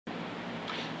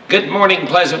Good morning,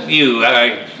 Pleasant View.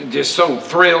 I'm just so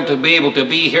thrilled to be able to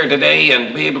be here today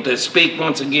and be able to speak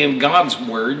once again God's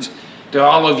words to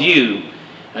all of you.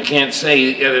 I can't say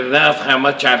it enough how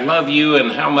much I love you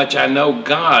and how much I know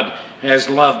God has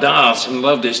loved us and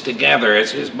loved us together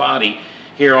as His body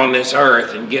here on this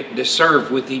earth, and getting to serve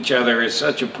with each other is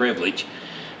such a privilege.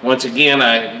 Once again,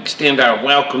 I extend our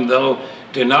welcome, though,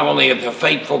 to not only the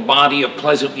faithful body of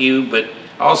Pleasant View, but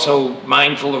also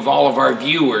mindful of all of our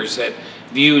viewers that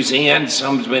views in.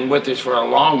 Some's been with us for a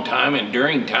long time and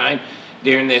during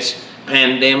this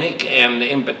pandemic, and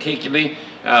in particular,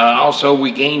 also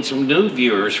we gained some new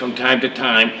viewers from time to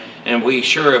time, and we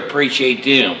sure appreciate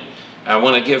them. I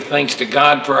want to give thanks to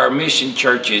God for our mission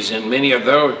churches and many of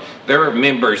their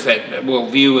members that will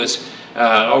view us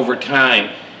over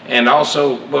time. And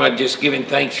also just giving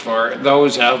thanks for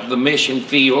those of the mission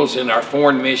fields and our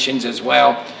foreign missions as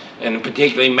well, and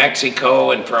particularly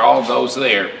Mexico, and for all those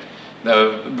there.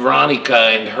 Veronica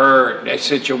and her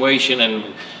situation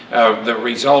and the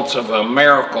results of a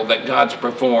miracle that God's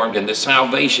performed, and the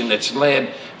salvation that's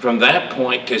led from that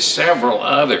point to several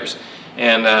others.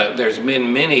 And there's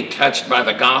been many touched by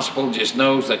the gospel, just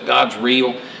knows that God's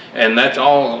real. And that's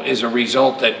all is a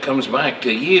result that comes back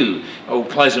to you, oh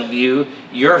Pleasant View,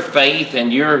 your faith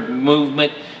and your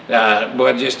movement,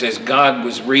 just as God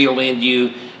was real in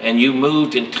you, and you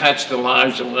moved and touched the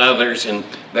lives of others, and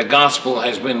the gospel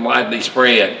has been widely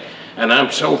spread. And I'm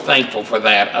so thankful for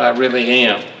that. I really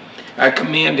am. I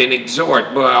commend and exhort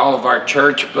all of our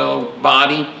church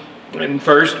body. And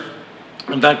first,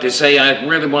 I'd like to say I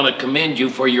really want to commend you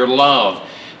for your love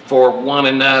for one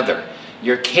another,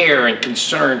 your care and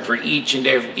concern for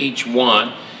each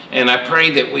one. And I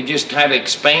pray that we just try to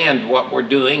expand what we're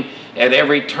doing at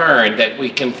every turn, that we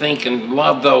can think and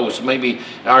love those, maybe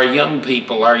our young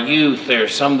people, our youth.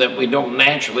 There's some that we don't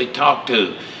naturally talk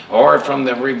to, or from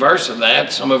the reverse of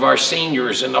that, some of our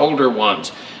seniors and older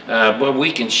ones. But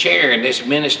we can share in this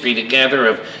ministry together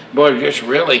of just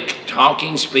really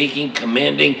talking, speaking,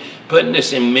 commending, putting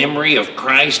us in memory of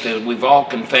Christ that we've all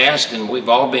confessed and we've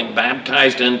all been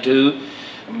baptized unto.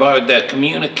 But the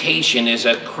communication is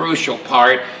a crucial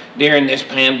part during this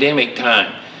pandemic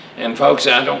time. And folks,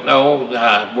 I don't know,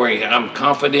 I'm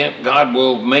confident God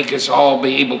will make us all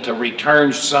be able to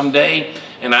return someday,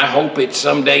 and I hope it's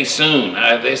someday soon.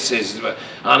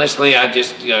 Honestly, I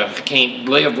just can't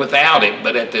live without it,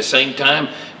 but at the same time,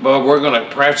 we're going to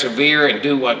persevere and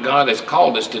do what God has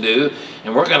called us to do,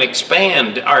 and we're going to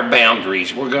expand our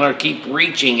boundaries. We're going to keep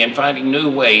reaching and finding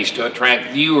new ways to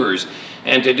attract viewers,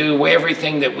 and to do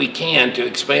everything that we can to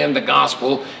expand the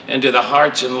gospel into the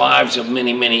hearts and lives of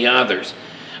many, many others.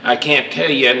 I can't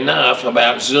tell you enough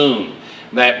about Zoom,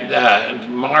 that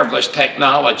marvelous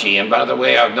technology. And by the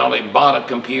way, I've not only bought a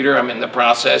computer, I'm in the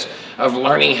process of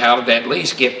learning how to at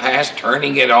least get past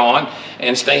turning it on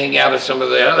and staying out of some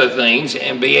of the other things,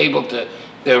 and be able to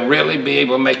really be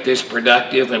able to make this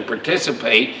productive and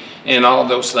participate in all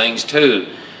those things too.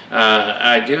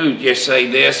 I do just say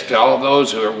this to all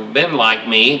those who have been like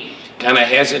me, kind of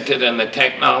hesitant in the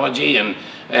technology and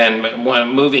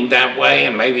moving that way,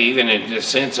 and maybe even in the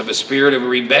sense of a spirit of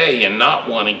rebellion, not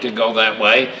wanting to go that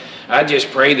way. I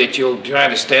just pray that you'll try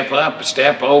to step up,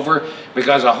 step over,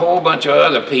 because a whole bunch of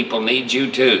other people need you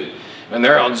too. When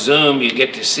they're on Zoom, you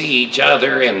get to see each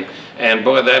other, and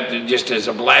boy, that just is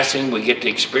a blessing. We get to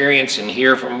experience and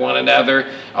hear from one another.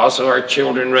 Also, our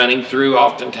children running through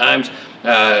oftentimes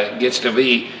gets to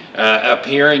be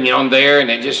appearing on there, and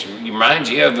it just reminds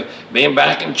you of being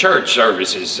back in church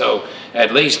services. So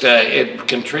at least it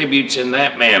contributes in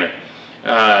that manner.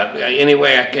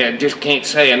 Anyway, I just can't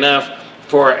say enough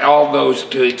for all those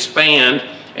to expand,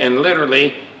 and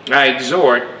literally I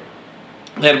exhort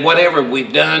that whatever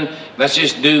we've done, let's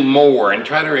just do more, and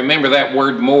try to remember that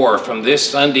word more from this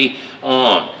Sunday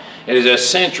on. It is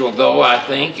essential, though, I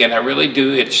think, and I really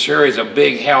do, it sure is a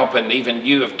big help, and even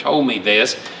you have told me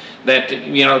this, that,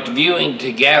 viewing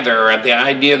together, or the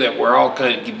idea that we're all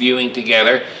viewing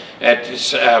together at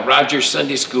Rogers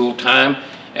Sunday School time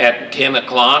at 10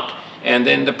 o'clock, and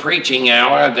then the preaching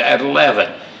hour at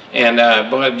 11.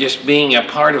 And just being a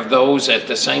part of those at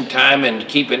the same time, and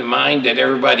keeping in mind that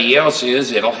everybody else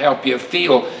is, it'll help you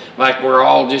feel like we're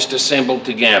all just assembled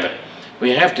together.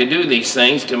 We have to do these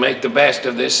things to make the best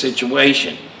of this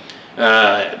situation.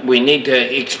 We need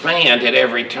to expand at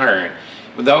every turn.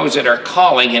 Those that are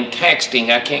calling and texting,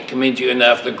 I can't commend you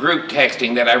enough. The group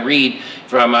texting that I read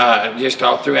from just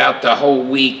all throughout the whole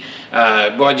week,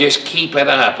 boy, just keep it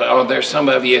up. Oh, there's some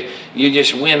of you, you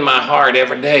just win my heart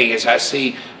every day as I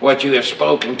see what you have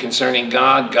spoken concerning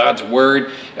God, God's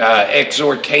word,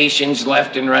 exhortations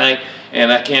left and right.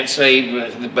 And I can't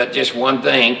say but just one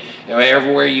thing.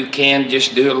 Everywhere you can,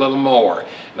 just do a little more.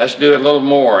 Let's do a little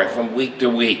more from week to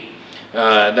week,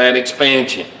 that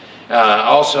expansion.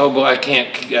 Also, boy, I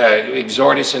can't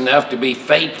exhort us enough to be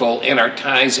faithful in our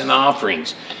tithes and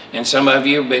offerings. And some of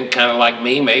you have been kind of like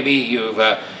me. Maybe you've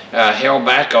held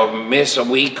back or miss a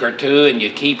week or two, and you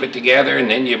keep it together, and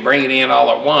then you bring it in all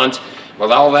at once.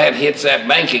 Well, all that hits that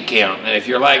bank account. And if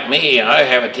you're like me, I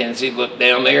have a tendency to look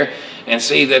down there and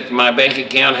see that my bank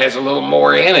account has a little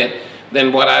more in it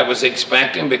than what I was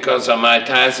expecting because of my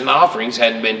tithes and offerings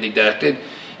hadn't been deducted.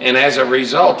 And as a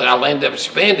result, I'll end up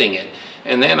spending it.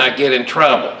 And then I get in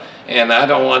trouble. And I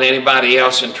don't want anybody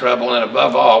else in trouble. And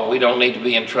above all, we don't need to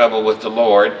be in trouble with the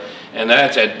Lord. And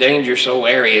that's a dangerous old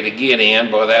area to get in,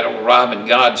 boy, that old robbing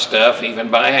God stuff, even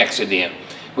by accident.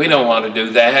 We don't want to do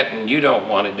that, and you don't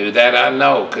want to do that. I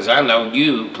know, because I know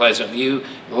you, Pleasant View,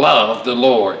 love the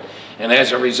Lord. And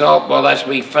as a result, well, let's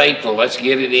be faithful. Let's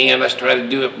get it in. Let's try to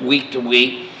do it week to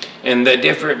week. And the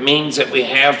different means that we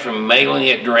have, from mailing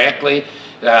it directly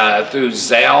through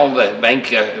Zelle, the bank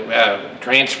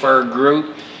transfer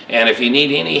group. And if you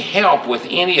need any help with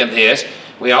any of this,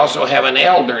 we also have an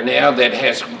elder now that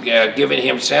has given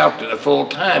himself to the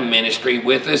full-time ministry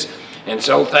with us, and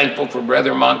so thankful for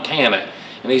Brother Montana.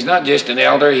 And he's not just an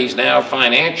elder, he's now a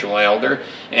financial elder.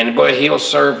 And boy, he'll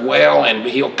serve well, and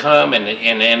he'll come and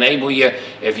enable you.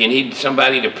 If you need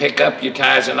somebody to pick up your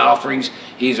tithes and offerings,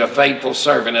 he's a faithful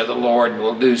servant of the Lord,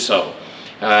 will do so.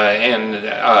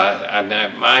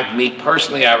 Me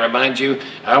personally, I remind you,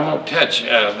 I won't touch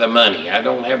the money. I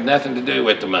don't have nothing to do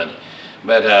with the money.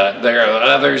 But there are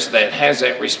others that has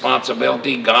that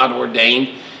responsibility, God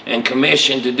ordained and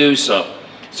commissioned to do so.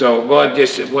 So, boy,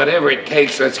 just whatever it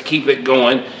takes, let's keep it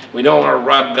going. We don't want to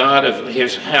rob God of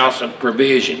his house of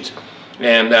provisions.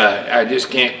 And I just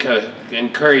can't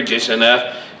encourage us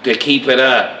enough to keep it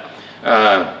up.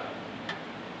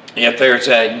 If there's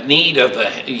a need of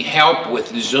help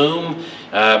with Zoom,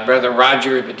 Brother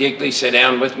Roger particularly sat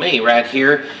down with me right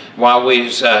here while we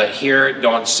was here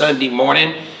on Sunday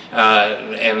morning.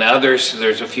 And others,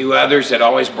 there's a few others that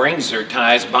always brings their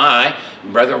tithes by.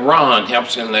 Brother Ron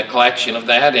helps in the collection of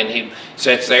that, and he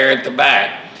sits there at the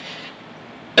back.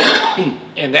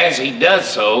 And as he does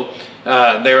so,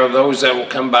 there are those that will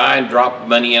come by and drop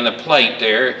money in a plate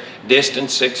there,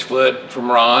 distance 6 foot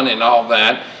from Ron and all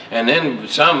that. And then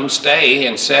some stay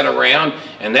and sit around,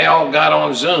 and they all got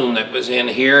on Zoom that was in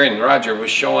here, and Roger was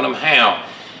showing them how.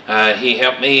 He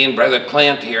helped me and Brother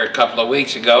Clint here a couple of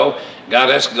weeks ago, got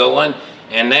us going,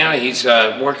 and now he's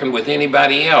working with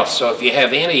anybody else. So if you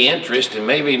have any interest and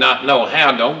maybe not know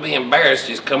how, don't be embarrassed.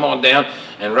 Just come on down,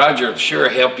 and Roger will sure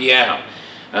help you out.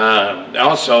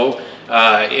 Also,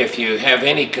 if you have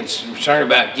any concern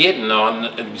about getting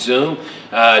on Zoom,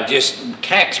 just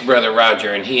text Brother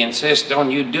Roger, and he insists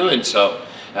on you doing so.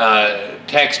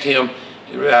 Text him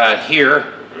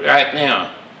here right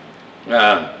now.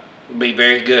 It'll be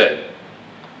very good.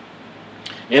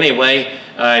 Anyway,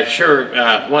 I sure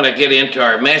want to get into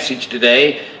our message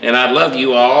today, and I love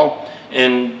you all,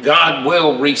 and God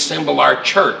will reassemble our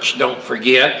church, don't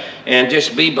forget, and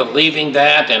just be believing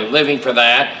that and living for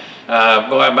that.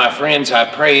 Boy, my friends, I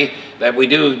pray that we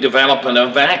do develop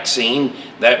a vaccine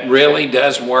that really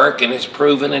does work and is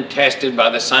proven and tested by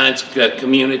the science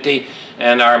community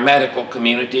and our medical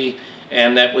community,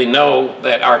 and that we know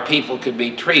that our people could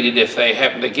be treated if they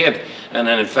happen to get an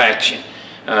infection.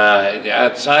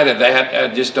 Outside of that,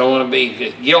 I just don't want to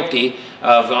be guilty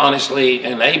of honestly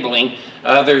enabling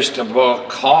others to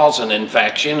cause an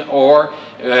infection or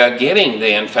getting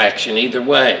the infection, either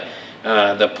way.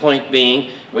 The point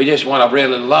being, we just want to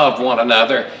really love one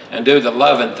another and do the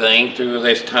loving thing through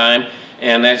this time.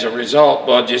 And as a result,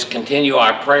 we'll just continue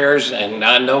our prayers, and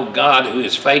I know God, who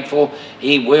is faithful,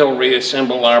 he will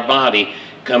reassemble our body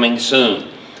coming soon.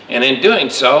 And in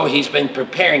doing so, he's been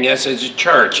preparing us as a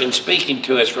church and speaking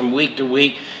to us from week to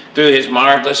week through his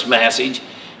marvelous message.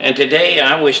 And today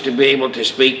I wish to be able to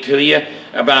speak to you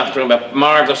about from a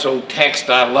marvelous old text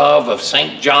I love of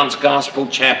St. John's Gospel,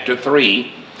 chapter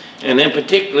 3, and in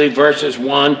particularly verses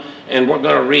 1, and we're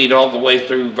going to read all the way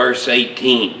through verse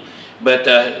 18. But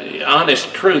the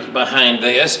honest truth behind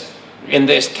this, in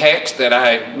this text that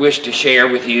I wish to share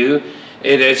with you,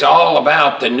 it is all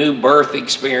about the new birth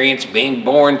experience, being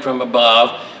born from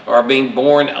above or being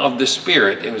born of the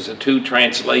Spirit. It was the two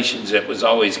translations that was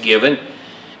always given.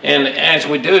 And as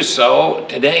we do so,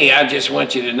 today I just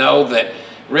want you to know that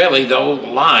really though,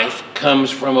 life comes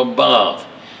from above.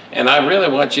 And I really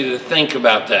want you to think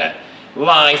about that.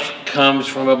 Life comes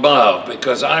from above,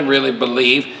 because I really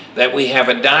believe that we have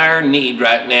a dire need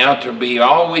right now to be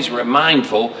always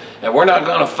mindful that we're not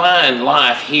going to find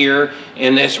life here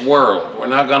in this world. We're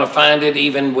not going to find it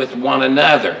even with one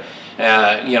another.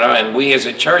 And we as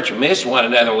a church miss one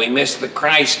another. We miss the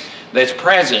Christ that's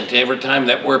present every time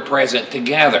that we're present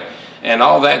together. And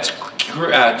all that's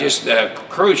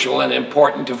crucial and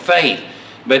important to faith.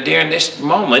 But during this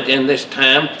moment, in this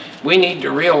time, we need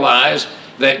to realize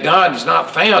that God is not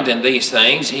found in these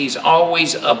things. He's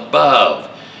always above.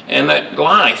 And that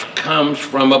life comes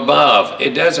from above.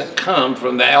 It doesn't come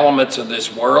from the elements of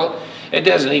this world. It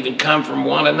doesn't even come from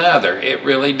one another. It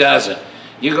really doesn't.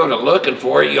 You go to looking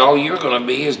for it, all you're going to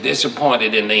be is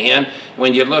disappointed in the end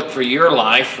when you look for your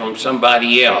life from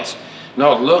somebody else.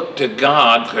 No, look to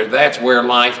God, because that's where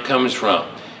life comes from.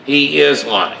 He is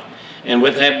life. And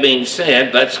with that being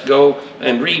said, let's go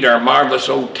and read our marvelous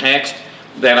old text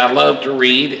that I love to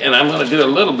read. And I'm going to do a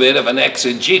little bit of an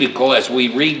exegetical as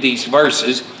we read these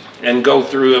verses and go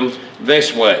through them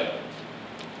this way.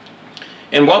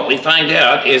 And what we find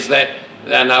out is that,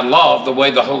 and I love the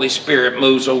way the Holy Spirit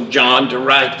moves old John to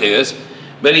write this,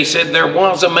 but he said there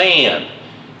was a man.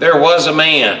 There was a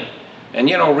man. And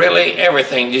you know, really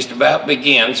everything just about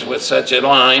begins with such a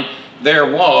line,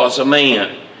 there was a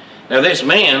man. Now this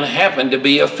man happened to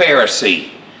be a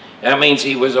Pharisee. That means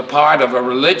he was a part of a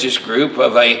religious group,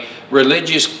 of a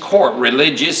religious court,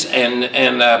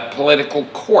 and political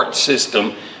court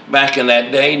system back in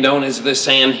that day, known as the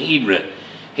Sanhedrin.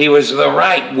 He was the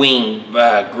right-wing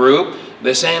group.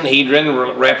 The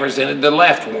Sanhedrin represented the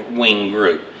left-wing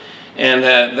group. And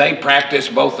they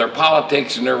practiced both their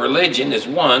politics and their religion as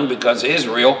one, because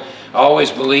Israel always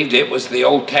believed it was the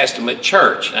Old Testament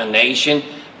church, a nation,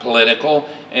 political,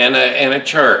 and a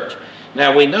church.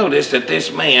 Now we notice that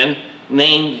this man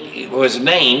was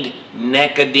named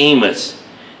Nicodemus,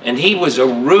 and he was a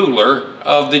ruler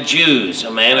of the Jews,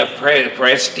 a man of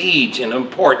prestige and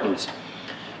importance.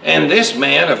 And this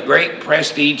man of great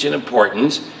prestige and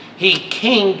importance, he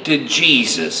came to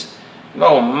Jesus.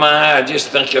 Oh my, I just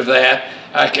think of that.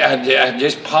 I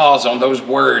just pause on those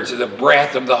words, the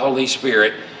breath of the Holy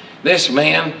Spirit. This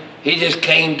man, he just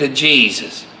came to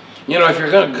Jesus. You know, if you're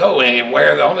going to go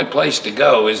anywhere, the only place to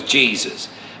go is Jesus.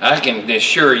 I can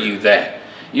assure you that.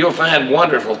 You'll find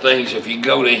wonderful things if you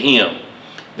go to him.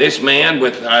 This man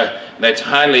that's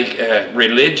highly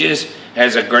religious,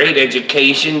 has a great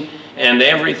education, and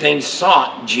everything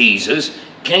sought Jesus,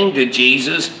 came to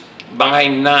Jesus by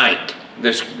night,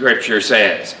 the scripture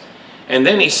says. And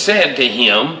then he said to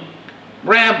him,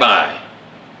 Rabbi,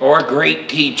 or great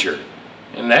teacher.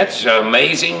 And that's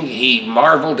amazing. He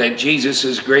marveled at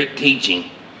Jesus' great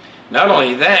teaching. Not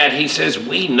only that, he says,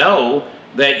 we know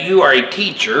that you are a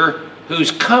teacher who's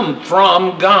come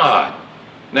from God.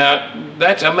 Now,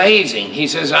 that's amazing. He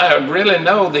says, I really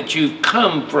know that you've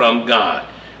come from God.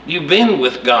 You've been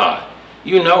with God.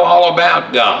 You know all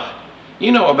about God.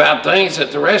 You know about things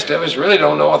that the rest of us really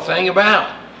don't know a thing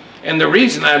about. And the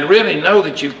reason I really know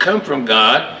that you've come from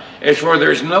God is for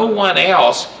there's no one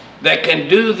else that can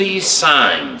do these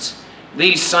signs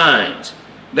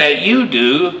that you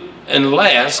do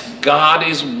unless God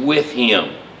is with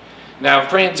him. Now,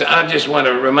 friends, I just want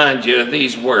to remind you of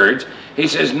these words. He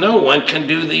says, no one can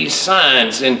do these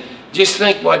signs. And just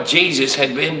think what Jesus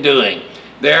had been doing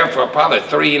there for probably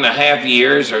 3.5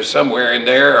 years or somewhere in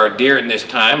there, or during this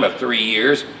time of 3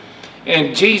 years.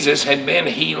 And Jesus had been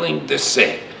healing the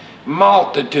sick,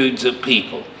 multitudes of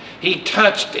people. He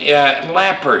touched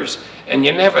lepers. And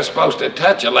you're never supposed to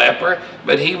touch a leper,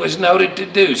 but he was noted to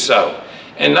do so.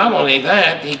 And not only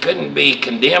that, he couldn't be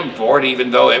condemned for it,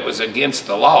 even though it was against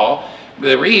the law.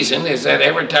 The reason is that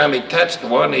every time he touched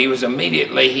one, he was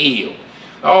immediately healed.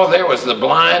 Oh, there was the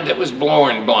blind that was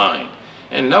born blind.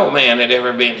 And no man had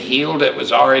ever been healed that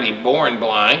was already born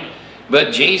blind,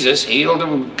 but Jesus healed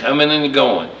them coming and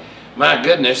going. My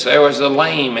goodness, there was the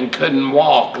lame and couldn't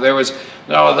walk. There was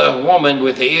the woman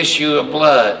with the issue of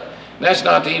blood. That's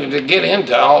not even to get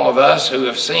into all of us who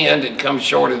have sinned and come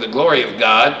short of the glory of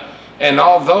God, and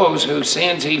all those whose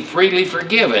sins he freely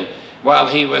forgiven while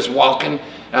he was walking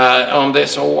on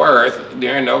this whole earth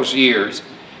during those years.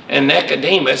 And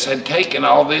Nicodemus had taken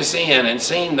all this in and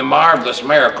seen the marvelous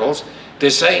miracles, to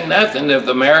say nothing of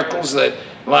the miracles that,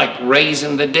 like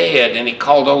raising the dead, and he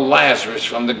called old Lazarus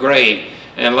from the grave,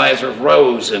 and Lazarus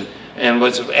rose and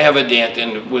was evident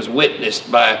and was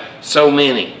witnessed by so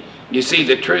many. You see,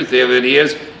 the truth of it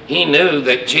is, he knew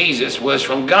that Jesus was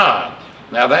from God.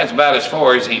 Now, that's about as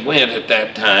far as he went at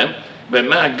that time, but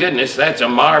my goodness, that's a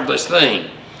marvelous thing.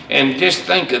 And just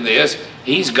think of this,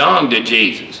 he's gone to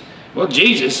Jesus. Well,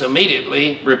 Jesus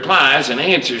immediately replies and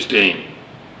answers to him.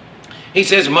 He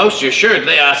says, most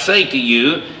assuredly I say to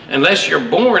you, unless you're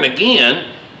born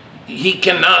again, he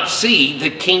cannot see the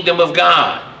kingdom of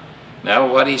God.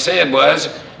 Now what he said was,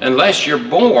 unless you're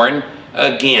born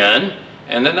again.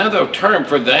 And another term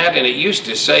for that, and it used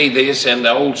to say this in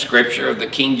the old scripture of the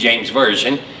King James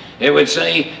Version, it would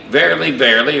say verily,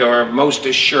 verily, or most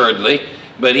assuredly.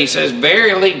 But he says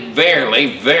verily,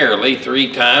 verily, verily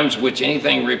 3 times, which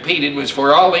anything repeated was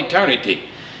for all eternity.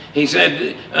 He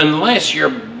said, unless you're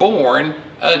born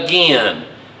again,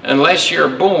 unless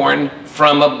you're born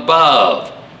from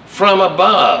above. From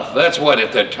above, that's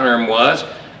what the term was.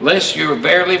 Unless you're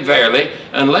verily, verily,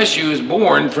 unless you was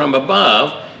born from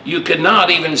above, you could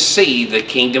not even see the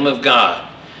kingdom of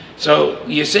God. So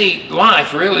you see,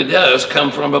 life really does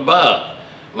come from above.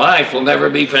 Life will never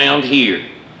be found here.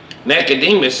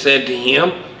 Nicodemus said to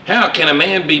him, how can a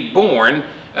man be born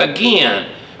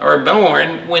again, or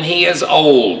born when he is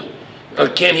old? Or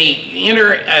can he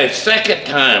enter a second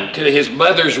time to his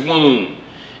mother's womb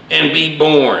and be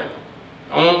born?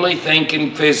 Only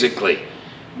thinking physically.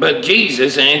 But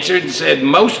Jesus answered and said,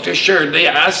 most assuredly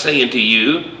I say unto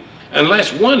you,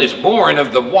 unless one is born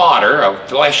of the water, of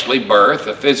fleshly birth,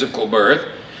 a physical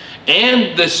birth,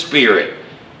 and the Spirit.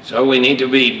 So we need to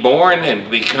be born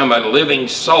and become a living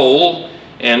soul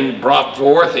and brought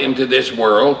forth into this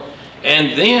world,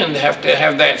 and then have to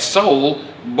have that soul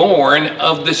born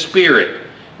of the Spirit,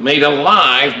 made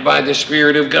alive by the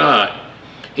Spirit of God.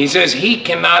 He says he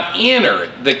cannot enter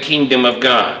the kingdom of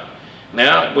God.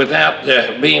 Now, without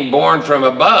being born from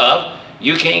above,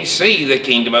 you can't see the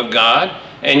kingdom of God.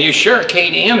 And you sure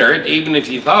can't enter it, even if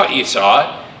you thought you saw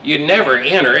it. You'd never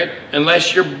enter it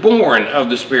unless you're born of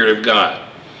the Spirit of God.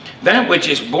 That which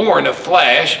is born of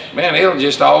flesh, man, it'll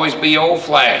just always be old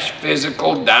flesh,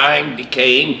 physical, dying,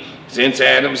 decaying, since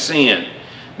Adam's sin.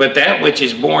 But that which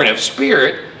is born of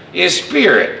Spirit is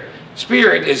Spirit.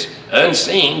 Spirit is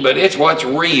unseen, but it's what's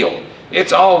real.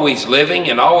 It's always living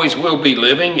and always will be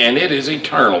living, and it is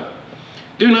eternal.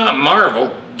 Do not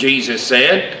marvel, Jesus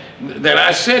said, that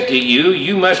I said to you,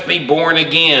 you must be born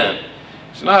again.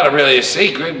 It's not really a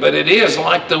secret, but it is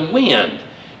like the wind.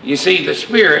 You see, the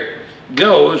Spirit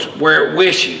goes where it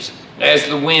wishes, as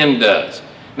the wind does.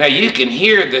 Now you can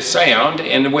hear the sound,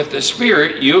 and with the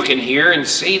Spirit you can hear and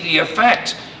see the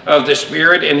effects of the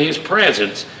Spirit and His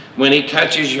presence when He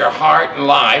touches your heart and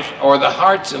life, or the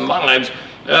hearts and lives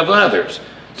of others.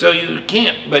 So you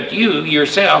can't, but you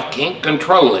yourself can't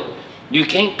control it. You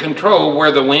can't control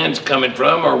where the wind's coming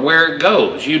from or where it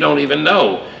goes. You don't even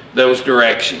know those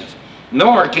directions.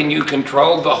 Nor can you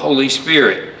control the Holy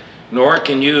Spirit. Nor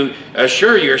can you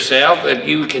assure yourself that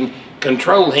you can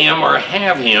control Him or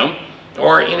have Him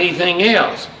or anything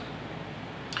else.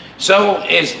 So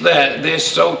is this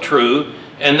so true?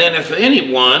 And then if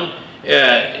anyone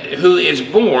who is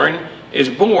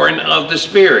born of the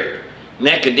Spirit.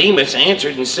 Nicodemus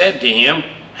answered and said to him,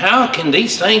 how can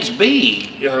these things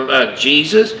be,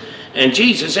 Jesus? And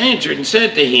Jesus answered and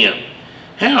said to him,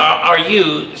 how are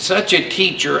you such a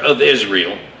teacher of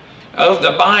Israel, of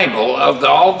the Bible, of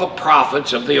all the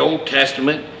prophets of the Old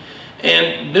Testament,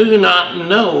 and do not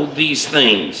know these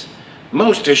things?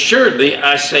 Most assuredly,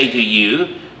 I say to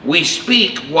you, we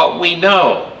speak what we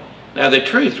know. Now the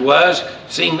truth was,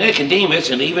 see, Nicodemus,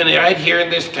 and even right here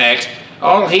in this text,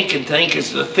 all he can think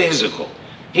is the physical.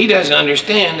 He doesn't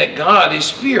understand that God is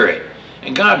spirit.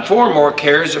 And God far more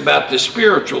cares about the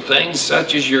spiritual things,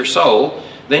 such as your soul,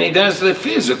 than He does the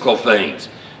physical things.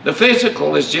 The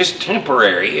physical is just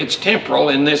temporary. It's temporal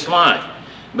in this life.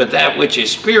 But that which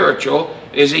is spiritual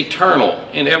is eternal,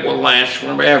 and it will last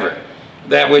forever.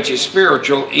 That which is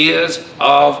spiritual is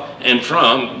of and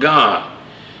from God.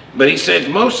 But He says,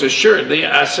 most assuredly,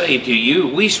 I say to you,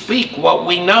 we speak what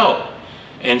we know.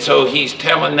 And so He's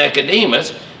telling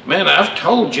Nicodemus, man, I've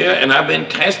told you, and I've been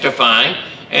testifying,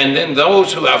 and then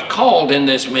those who I've called in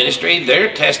this ministry,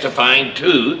 they're testifying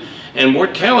too, and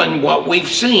we're telling what we've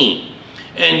seen.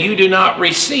 And you do not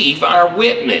receive our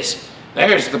witness.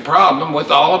 There's the problem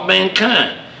with all of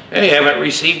mankind. They haven't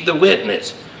received the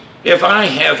witness. If I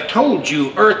have told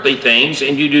you earthly things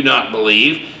and you do not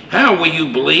believe, how will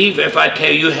you believe if I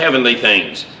tell you heavenly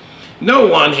things? No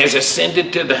one has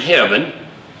ascended to the heaven,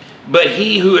 but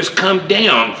He who has come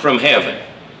down from heaven.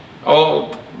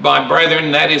 Oh, my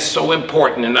brethren, that is so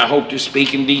important, and I hope to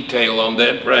speak in detail on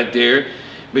that right there,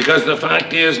 because the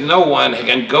fact is, no one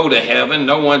can go to heaven,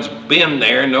 no one's been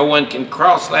there, no one can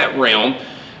cross that realm,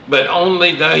 but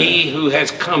only He who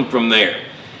has come from there.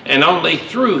 And only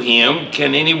through Him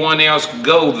can anyone else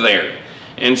go there.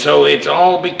 And so it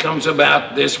all becomes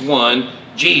about this one,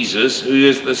 Jesus, who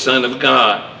is the Son of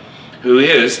God, who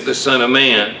is the Son of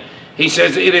Man. He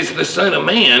says, it is the Son of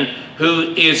Man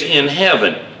who is in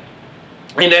heaven.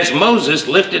 And as Moses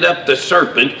lifted up the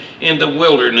serpent in the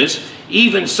wilderness,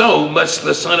 even so must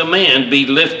the Son of Man be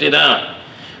lifted up.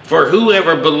 For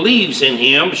whoever believes in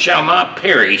him shall not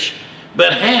perish,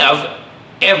 but have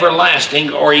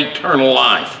everlasting or eternal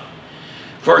life.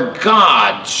 For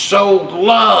God so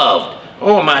loved,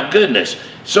 oh my goodness,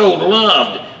 so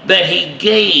loved that he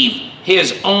gave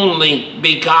his only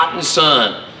begotten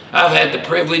Son. I've had the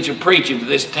privilege of preaching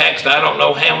this text I don't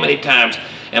know how many times,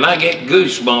 and I get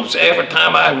goosebumps every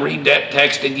time I read that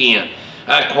text again.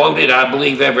 I quote it, I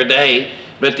believe, every day,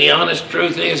 but the honest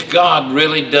truth is God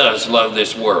really does love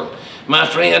this world. My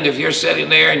friend, if you're sitting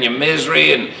there in your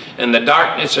misery and the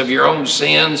darkness of your own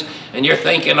sins, and you're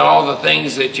thinking all the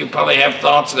things that you probably have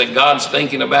thoughts that God's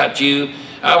thinking about you,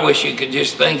 I wish you could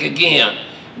just think again.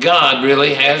 God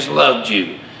really has loved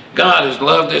you. God has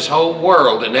loved this whole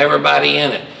world and everybody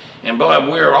in it. And boy,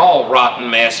 we're all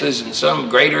rotten messes, and some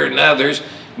greater than others,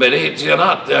 but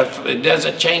it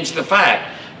doesn't change the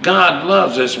fact. God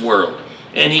loves this world,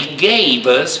 and he gave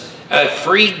us a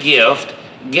free gift,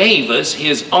 gave us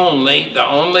his only, the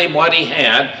only what he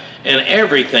had, and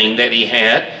everything that he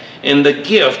had, in the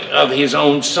gift of his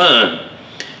own Son.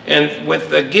 And with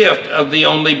the gift of the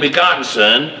only begotten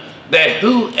Son, that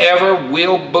whoever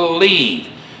will believe,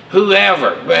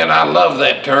 whoever, man, I love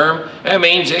that term. That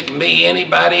means it can be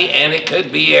anybody and it could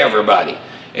be everybody.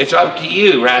 It's up to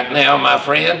you right now, my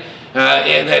friend, that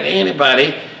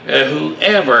anybody,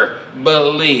 whoever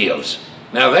believes.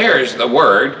 Now there's the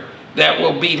word that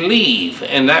will believe,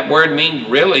 and that word means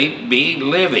really be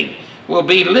living. Will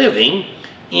be living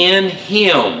in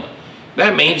him.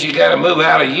 That means you got to move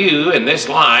out of you in this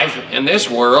life, in this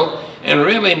world, and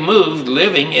really move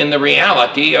living in the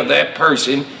reality of that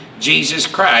person, Jesus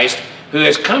Christ, who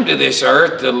has come to this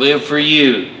earth to live for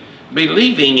you,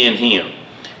 believing in him.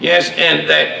 Yes,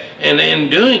 and in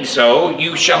doing so,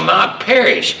 you shall not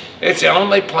perish. It's the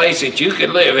only place that you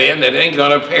could live in that ain't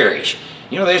going to perish.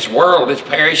 You know, this world is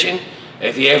perishing.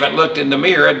 If you haven't looked in the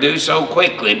mirror, do so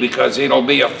quickly, because it'll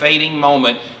be a fading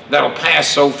moment that'll pass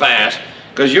so fast,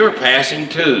 because you're passing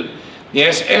too.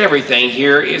 Yes, everything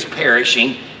here is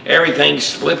perishing. Everything's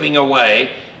slipping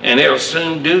away, and it'll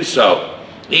soon do so.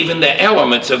 Even the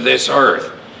elements of this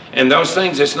earth. And those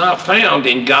things that's not found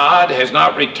in God, has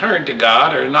not returned to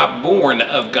God, or not born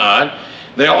of God,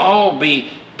 they'll all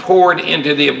be poured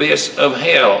into the abyss of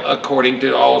hell, according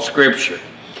to all Scripture.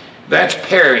 That's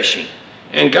perishing.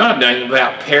 And God doesn't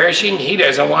about perishing. He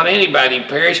doesn't want anybody to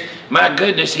perish. My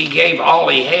goodness, he gave all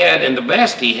he had and the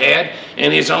best he had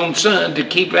in his own Son to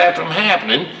keep that from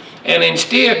happening. And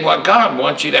instead, what God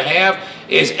wants you to have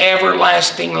is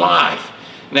everlasting life.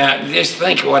 Now, just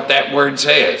think of what that word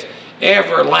says.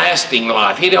 Everlasting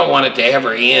life. He don't want it to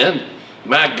ever end.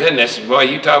 My goodness, boy,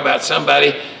 you talk about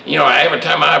somebody, you know, every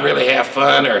time I really have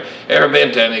fun or ever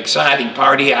been to an exciting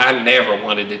party, I never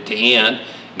wanted it to end.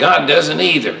 God doesn't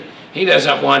either. He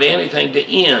doesn't want anything to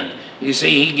end. You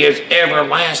see, he gives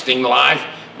everlasting life,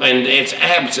 and it's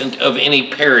absent of any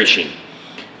perishing.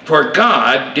 For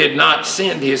God did not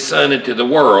send his Son into the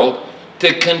world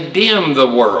to condemn the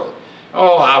world.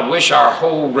 Oh, I wish our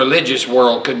whole religious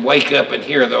world could wake up and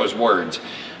hear those words.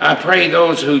 I pray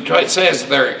those who says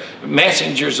they're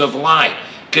messengers of light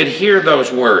could hear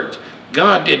those words.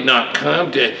 God did not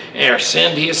come to or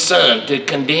send his Son to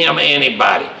condemn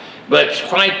anybody, but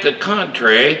quite the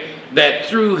contrary, that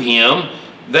through him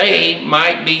they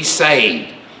might be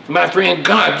saved. My friend,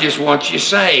 God just wants you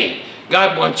saved.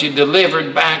 God wants you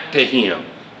delivered back to him.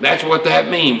 That's what that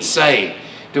means, saved.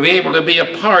 To be able to be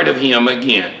a part of him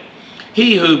again.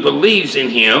 He who believes in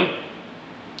him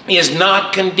is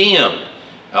not condemned.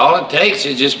 All it takes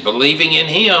is just believing in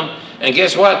him. And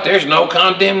guess what? There's no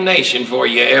condemnation for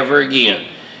you ever again.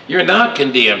 You're not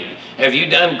condemned. Have you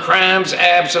done crimes?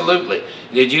 Absolutely.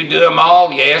 Did you do them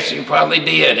all? Yes, you probably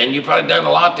did. And you probably done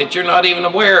a lot that you're not even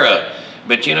aware of.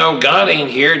 But you know, God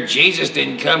ain't here. Jesus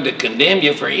didn't come to condemn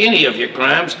you for any of your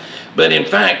crimes, but in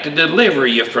fact to deliver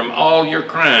you from all your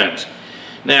crimes.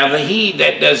 Now, he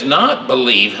that does not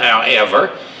believe,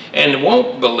 however, and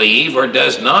won't believe or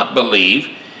does not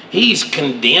believe, he's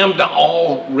condemned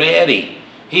already.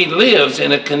 He lives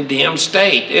in a condemned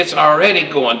state. It's already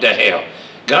going to hell.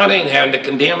 God ain't having to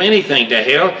condemn anything to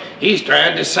hell. He's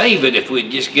trying to save it if we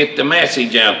just get the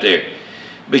message out there.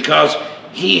 Because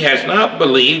he has not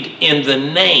believed in the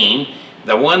name.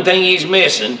 The one thing he's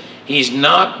missing, he's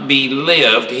not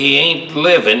believed. He ain't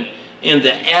living in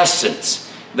the essence,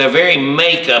 the very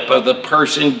makeup of the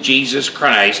person Jesus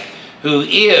Christ, who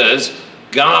is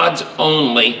God's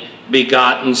only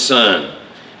begotten Son.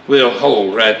 We'll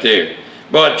hold right there.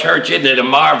 Boy, church, isn't it a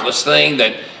marvelous thing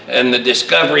that and the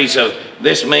discoveries of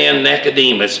this man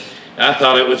Nicodemus. I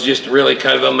thought it was just really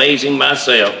kind of amazing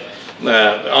myself,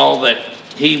 all that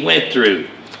he went through.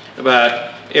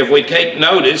 But if we take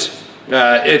notice,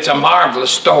 it's a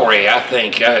marvelous story, I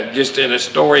think, just in a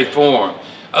story form.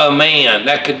 A man,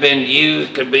 that could have been you,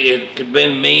 it could have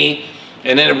been me,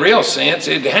 and in a real sense,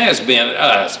 it has been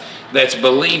us that's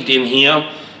believed in him,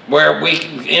 where we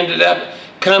ended up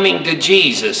coming to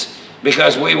Jesus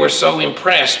because we were so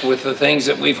impressed with the things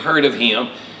that we've heard of him,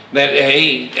 that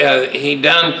he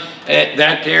done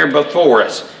that there before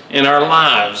us in our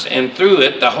lives, and through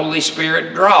it the Holy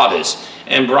Spirit drawed us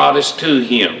and brought us to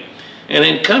him. And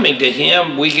in coming to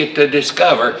him, we get to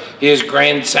discover his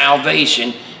grand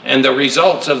salvation, and the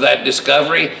results of that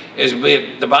discovery is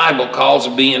what the Bible calls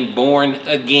being born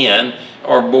again,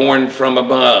 or born from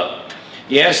above.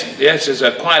 Yes, this is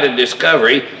quite a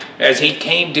discovery, as he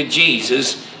came to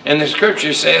Jesus, and the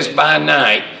scripture says by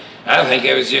night. I think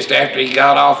it was just after he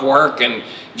got off work and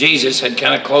Jesus had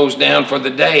kind of closed down for the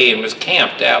day and was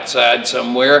camped outside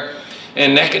somewhere,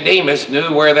 and Nicodemus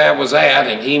knew where that was at,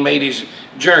 and he made his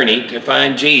journey to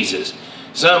find Jesus.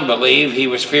 Some believe he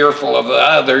was fearful of the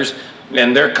others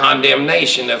and their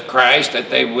condemnation of Christ, that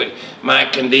they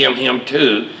might condemn him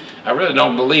too. I really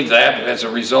don't believe that, as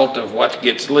a result of what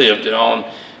gets lived on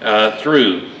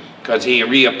through, because he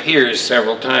reappears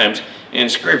several times in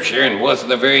Scripture, and was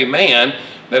the very man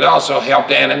that also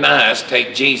helped Ananias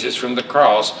take Jesus from the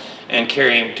cross and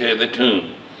carry him to the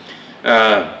tomb.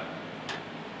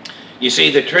 You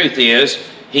see, the truth is,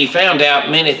 he found out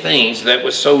many things that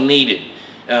was so needed.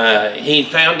 He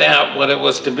found out what it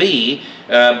was to be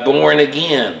born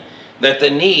again, that the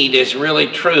need is really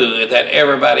true that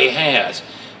everybody has.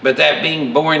 But that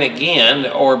being born again,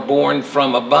 or born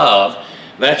from above,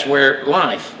 that's where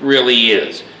life really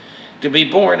is. To be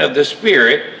born of the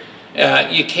Spirit,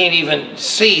 you can't even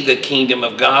see the kingdom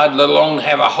of God, let alone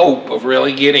have a hope of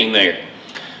really getting there.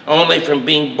 Only from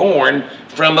being born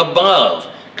from above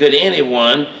could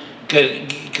anyone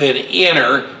could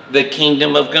enter the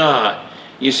kingdom of God.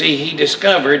 You see, he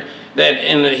discovered that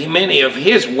in many of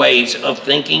his ways of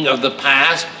thinking of the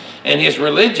past, and his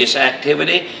religious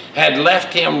activity had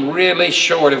left him really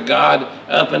short of God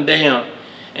up and down.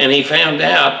 And he found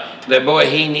out that, boy,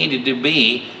 he needed to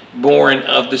be born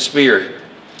of the Spirit.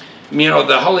 You know,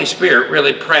 the Holy Spirit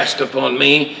really pressed upon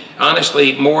me,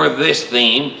 honestly, more of this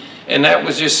theme, and that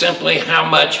was just simply how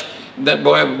much that,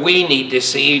 boy, we need to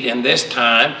see in this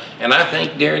time, and I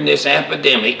think during this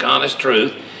epidemic, honest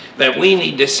truth, that we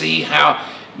need to see how,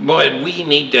 boy, we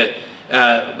need to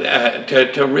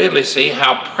really see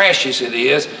how precious it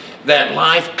is that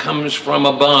life comes from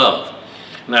above.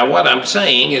 Now, what I'm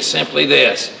saying is simply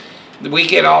this: we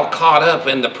get all caught up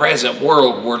in the present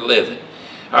world we're living.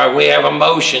 We have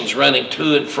emotions running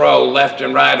to and fro, left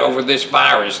and right, over this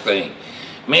virus thing.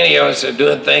 Many of us are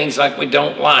doing things like we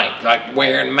don't like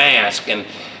wearing masks and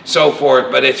so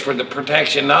forth, but it's for the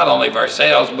protection not only of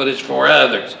ourselves, but it's for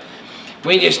others.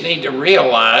 We just need to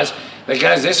realize that,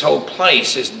 guys, this whole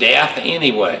place is death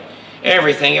anyway.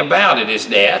 Everything about it is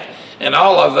death. And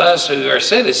all of us who are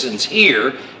citizens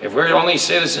here, if we're only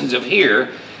citizens of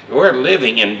here, we're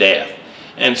living in death.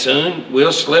 And soon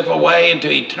we'll slip away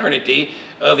into eternity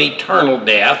of eternal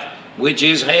death, which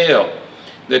is hell.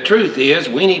 The truth is,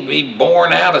 we need to be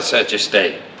born out of such a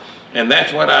state. And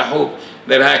that's what I hope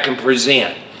that I can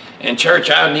present. And church,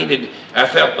 I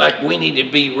felt like we need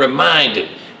to be reminded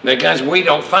that, guys, we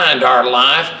don't find our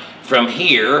life from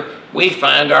here, we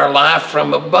find our life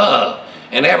from above.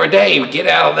 And every day we get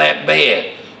out of that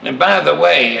bed. And by the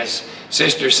way, as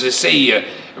Sister Cecilia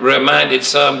reminded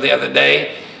some the other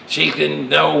day, she didn't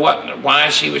know why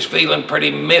she was feeling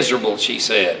pretty miserable, she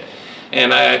said.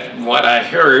 And what I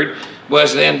heard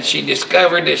was then she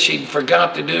discovered that she'd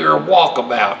forgot to do her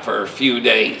walkabout for a few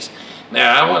days.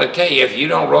 Now, I want to tell you, if you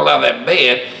don't roll out of that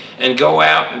bed and go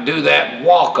out and do that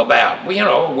walkabout, well, you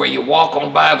know, where you walk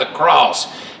on by the cross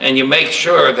and you make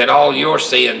sure that all your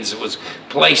sins was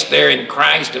placed there in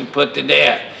Christ and put to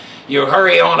death. You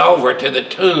hurry on over to the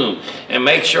tomb and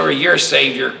make sure your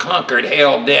Savior conquered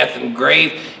hell, death, and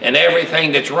grave and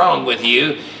everything that's wrong with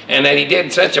you, and that he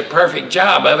did such a perfect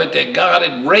job of it that God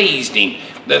had raised him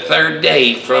the third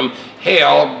day from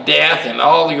hell, death, and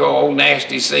all your old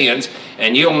nasty sins,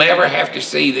 and you'll never have to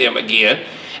see them again.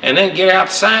 And then get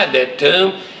outside that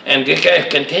tomb and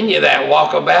continue that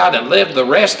walkabout and live the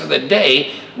rest of the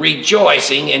day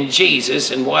rejoicing in Jesus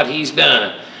and what he's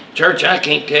done. Church, I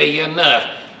can't tell you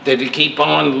enough that to keep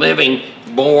on living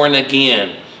born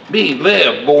again.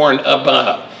 Live born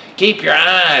above. Keep your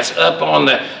eyes up on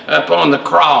the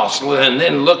cross, and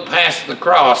then look past the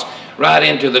cross right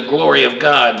into the glory of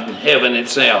God in heaven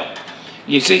itself.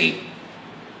 You see,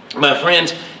 my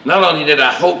friends, not only did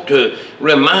I hope to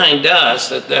remind us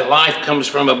that life comes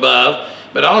from above,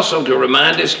 but also to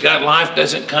remind us that life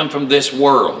doesn't come from this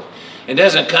world. It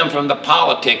doesn't come from the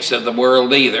politics of the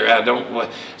world either.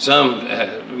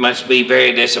 Some must be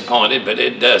very disappointed, but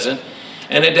it doesn't.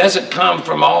 And it doesn't come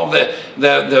from all the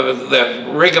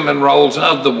rigmaroles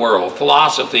of the world,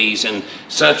 philosophies and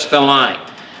such the like.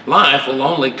 Life will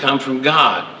only come from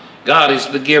God. God is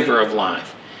the giver of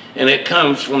life, and it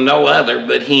comes from no other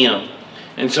but Him.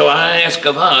 And so I ask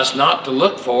of us not to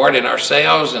look for it in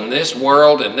ourselves and this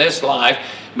world and this life,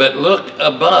 but look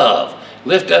above.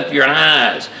 Lift up your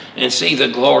eyes and see the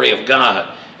glory of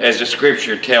God, as the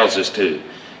Scripture tells us to.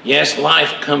 Yes,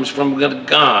 life comes from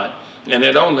God, and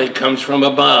it only comes from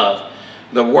above.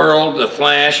 The world, the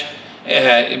flesh,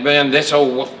 man, this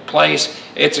whole place,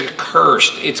 it's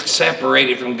accursed. It's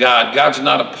separated from God. God's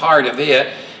not a part of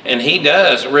it, and He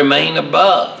does remain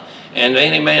above. And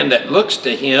any man that looks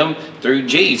to Him through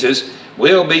Jesus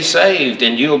will be saved,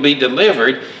 and you'll be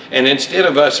delivered. And instead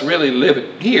of us really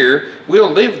living here,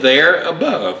 we'll live there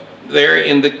above, there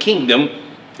in the kingdom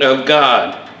of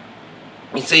God.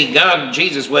 You see,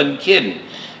 Jesus wasn't kidding.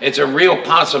 It's a real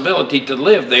possibility to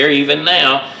live there even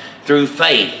now through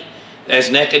faith,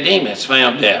 as Nicodemus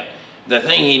found out. The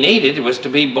thing he needed was to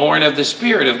be born of the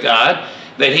Spirit of God,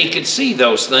 that he could see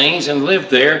those things and live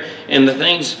there in the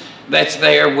things that's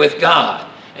there with God.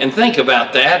 And think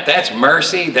about that. That's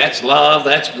mercy, that's love,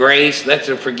 that's grace, that's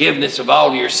the forgiveness of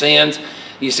all your sins.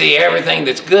 You see, everything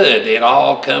that's good, it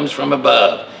all comes from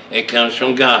above. It comes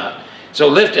from God. So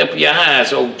lift up your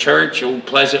eyes, old church, old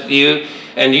Pleasant View,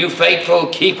 and you faithful,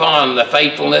 keep on the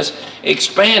faithfulness.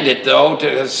 Expand it, though,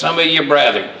 to some of your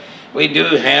brethren. We do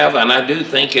have, and I do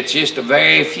think it's just a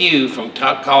very few from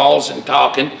calls and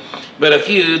talking, but a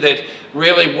few that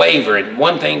really waver. And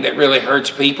one thing that really hurts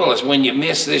people is when you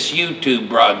miss this YouTube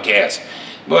broadcast.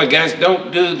 Boy, guys,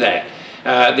 don't do that.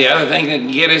 The other thing that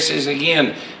can get us is,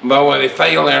 again, when we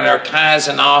fail in our tithes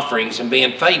and offerings and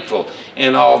being faithful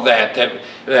and all that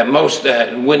most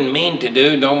wouldn't mean to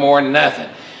do, no more than nothing.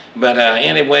 But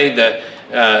anyway,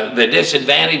 the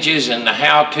disadvantages and the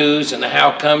how-tos and the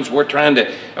how-comes, we're trying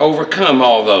to overcome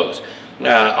all those.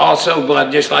 Also,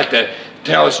 I'd just like to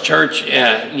tell us, church,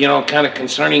 kind of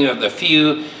concerning of the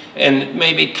few and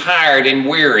maybe tired and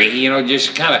weary,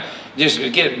 just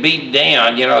get beat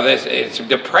down. It's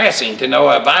depressing to know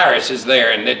a virus is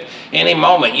there and that any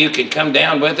moment you could come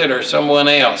down with it or someone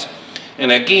else.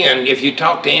 And again, if you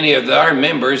talk to any of our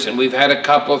members, and we've had a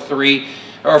couple, 3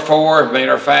 or 4,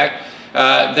 matter of fact,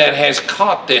 that has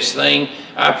caught this thing,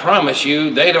 I promise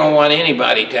you, they don't want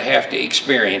anybody to have to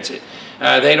experience it.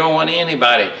 They don't want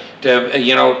anybody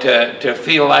to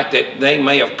feel like that they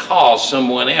may have caused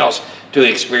someone else to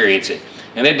experience it.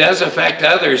 And it does affect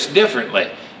others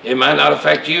differently. It might not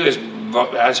affect you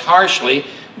as harshly,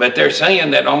 but they're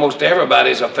saying that almost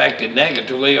everybody's affected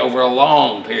negatively over a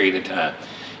long period of time.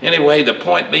 Anyway, the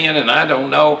point being, and I don't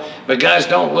know, but guys,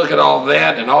 don't look at all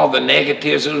that and all the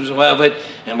negativisms of it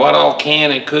and what all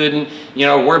can and couldn't.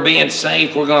 We're being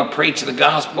safe. We're going to preach the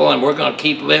gospel, and we're going to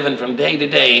keep living from day to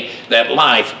day that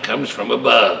life comes from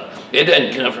above. It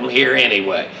doesn't come from here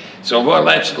anyway. So, boy,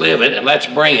 let's live it and let's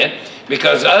bring it,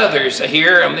 because others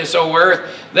here on this old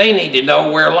earth, they need to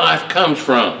know where life comes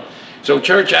from. So,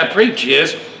 church, I preach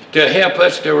this to help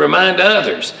us to remind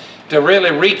others, to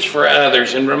really reach for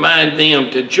others and remind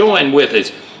them to join with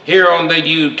us here on the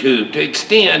YouTube, to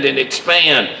extend and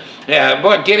expand.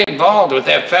 Boy, get involved with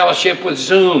that fellowship with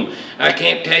Zoom. I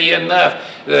can't tell you enough.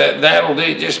 That'll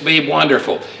just be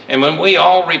wonderful. And when we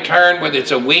all return, whether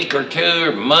it's a week or 2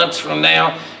 or months from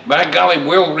now, by golly,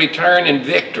 we'll return in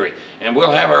victory. And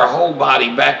we'll have our whole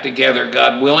body back together,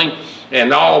 God willing,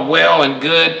 and all well and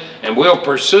good. And we'll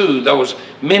pursue those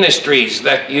ministries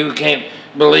that you can't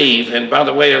believe. And by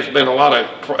the way, there's been a lot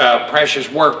of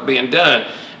precious work being done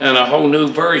and a whole new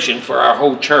version for our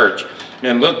whole church.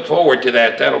 And look forward to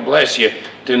that. That'll bless you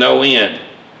to no end.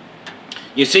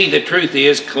 You see, the truth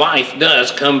is, life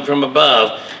does come from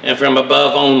above, and from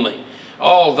above only.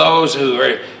 All those who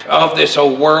are of this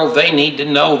old world, they need to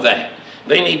know that.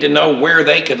 They need to know where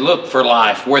they could look for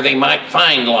life, where they might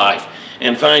find life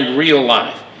and find real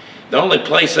life. The only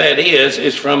place that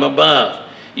is from above.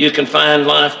 You can find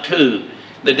life too.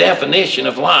 The definition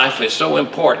of life is so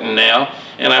important now,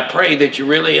 and I pray that you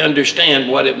really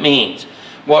understand what it means.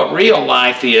 What real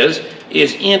life is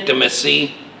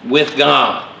intimacy with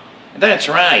God. That's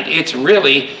right. It's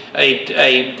really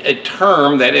a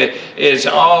term that is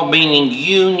all meaning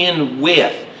union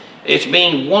with. It's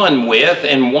being one with,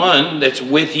 and one that's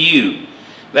with you.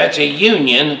 That's a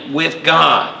union with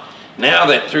God. Now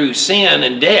that through sin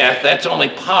and death, that's only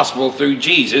possible through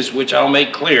Jesus, which I'll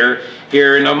make clear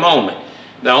here in a moment.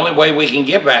 The only way we can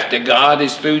get back to God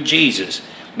is through Jesus.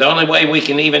 The only way we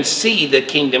can even see the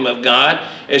kingdom of God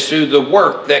is through the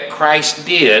work that Christ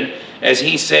did, as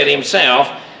he said himself,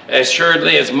 as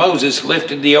surely as Moses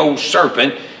lifted the old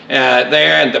serpent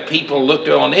there, and the people looked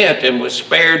on it and was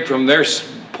spared from their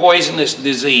poisonous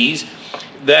disease.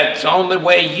 That's the only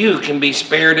way you can be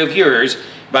spared of yours,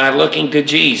 by looking to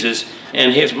Jesus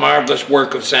and his marvelous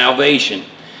work of salvation.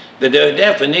 The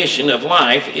definition of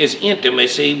life is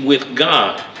intimacy with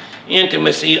God,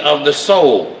 intimacy of the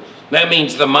soul. That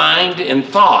means the mind and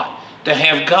thought, to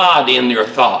have God in your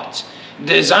thoughts.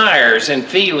 Desires and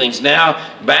feelings now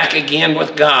back again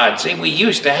with God. See, we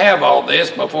used to have all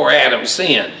this before Adam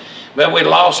sinned, but we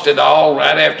lost it all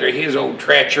right after his old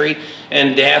treachery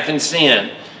and death and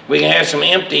sin. We can have some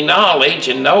empty knowledge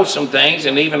and know some things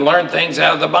and even learn things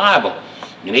out of the Bible.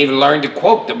 And even learn to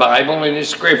quote the Bible in the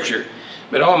Scripture.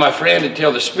 But oh, my friend,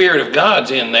 until the Spirit of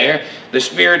God's in there, the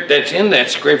Spirit that's in that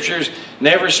Scriptures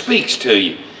never speaks to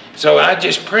you. So I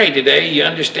just pray today you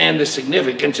understand the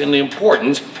significance and the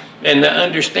importance and the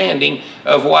understanding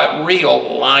of what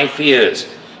real life is.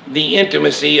 The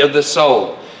intimacy of the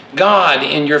soul. God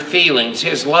in your feelings,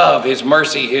 his love, his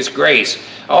mercy, his grace.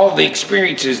 All the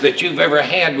experiences that you've ever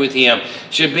had with him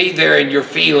should be there in your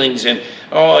feelings. And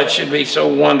oh, it should be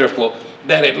so wonderful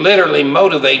that it literally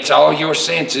motivates all your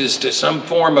senses to some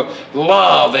form of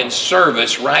love and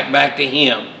service right back to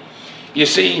him. You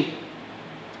see,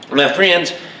 my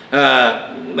friends,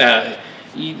 death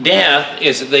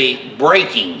is the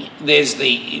breaking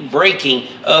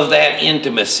of that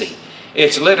intimacy.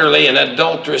 It's literally an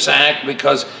adulterous act,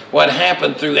 because what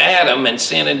happened through Adam and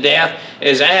sin and death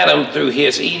is Adam, through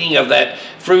his eating of that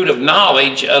fruit of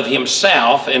knowledge of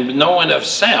himself and knowing of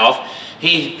self,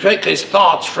 he took his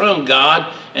thoughts from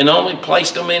God and only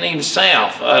placed them in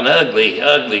himself. An ugly,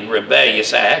 ugly,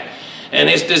 rebellious act. And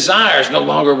his desires no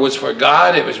longer was for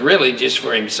God, it was really just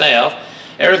for himself.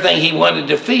 Everything he wanted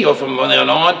to feel from then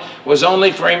on was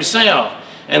only for himself.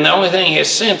 And the only thing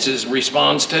his senses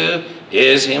responds to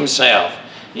is himself.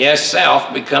 Yes,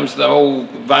 self becomes the old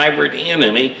vibrant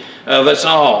enemy of us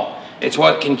all. It's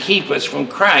what can keep us from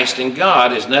Christ, and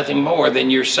God is nothing more than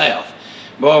yourself.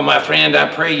 Boy, my friend,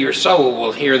 I pray your soul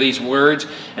will hear these words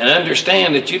and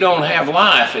understand that you don't have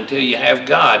life until you have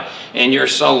God in your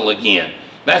soul again.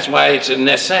 That's why it's a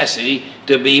necessity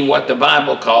to be what the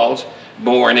Bible calls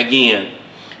born again.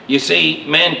 You see,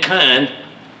 mankind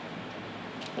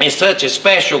is such a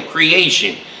special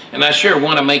creation. And I sure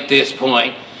want to make this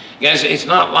point. Guys, it's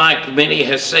not like many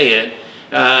have said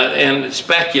and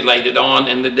speculated on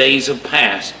in the days of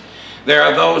past. There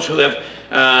are those who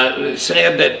have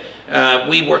said that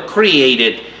we were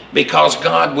created because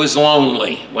God was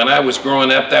lonely. When I was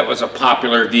growing up, that was a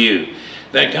popular view.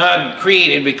 That God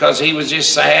created because he was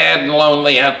just sad and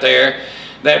lonely out there.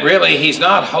 That really he's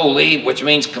not holy, which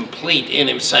means complete in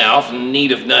himself and in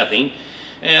need of nothing.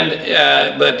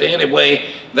 And but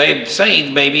anyway, they'd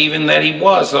say maybe even that he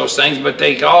was those things, but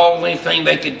the only thing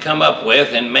they could come up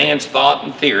with in man's thought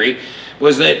and theory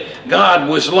was that God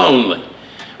was lonely,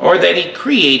 or that he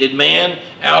created man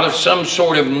out of some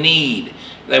sort of need,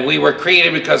 that we were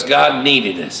created because God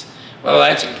needed us. Well,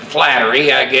 that's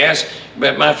flattery, I guess,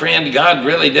 but my friend, God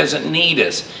really doesn't need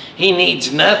us. He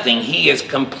needs nothing. He is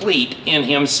complete in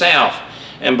himself.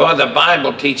 And boy, the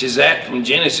Bible teaches that from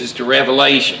Genesis to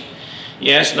Revelation.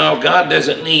 Yes, no, God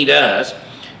doesn't need us.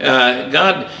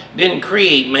 God didn't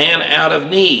create man out of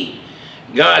need.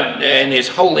 God, in his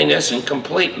holiness and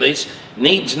completeness,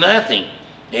 needs nothing.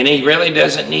 And he really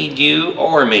doesn't need you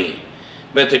or me.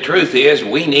 But the truth is,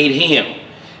 we need him.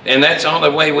 And that's the only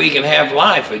way we can have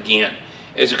life again,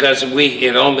 is because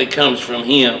it only comes from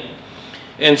him.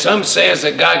 And some says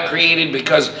that God created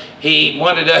because he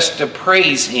wanted us to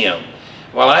praise him.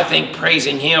 Well, I think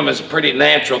praising him is a pretty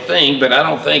natural thing, but I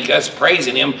don't think us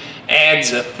praising him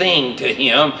adds a thing to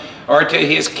him or to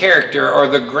his character or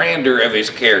the grandeur of his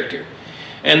character.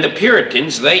 And the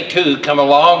Puritans, they too come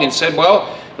along and said,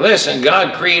 well, listen,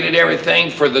 God created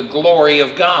everything for the glory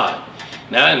of God.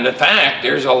 Now, in the fact,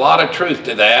 there's a lot of truth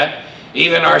to that.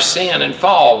 Even our sin and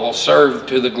fall will serve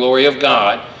to the glory of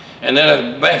God. And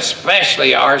then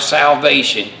especially our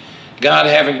salvation. God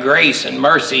having grace and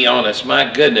mercy on us,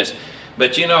 my goodness.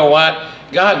 But you know what?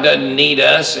 God doesn't need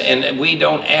us, and we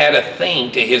don't add a thing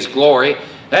to his glory.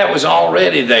 That was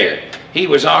already there. He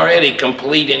was already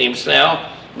complete in himself,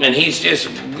 and he's just,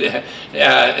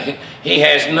 he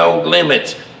has no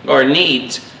limits or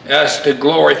needs us to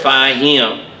glorify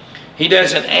him. He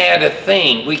doesn't add a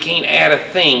thing. We can't add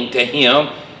a thing to him.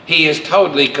 He is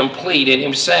totally complete in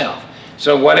himself.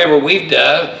 So whatever we've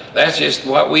done, that's just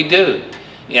what we do.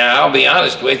 I'll be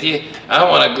honest with you. I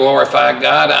want to glorify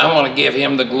God. I want to give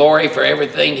him the glory for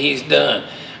everything he's done.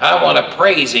 I want to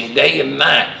praise him day and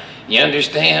night. You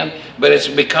understand? But it's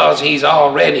because he's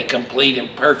already complete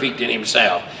and perfect in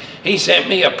himself. He sent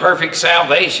me a perfect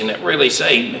salvation that really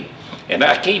saved me. And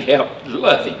I can't help but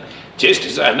love him, just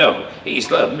as I know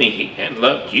he's loved me and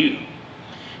loved you.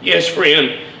 Yes,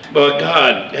 friend, but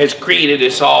God has created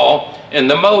us all, and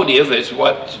the motive is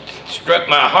what struck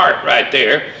my heart right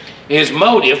there. His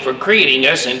motive for creating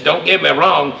us, and don't get me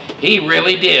wrong, he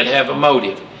really did have a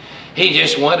motive. He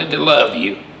just wanted to love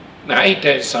you. Now, ain't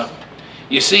that something?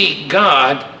 You see,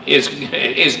 God is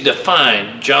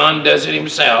defined. John does it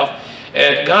himself.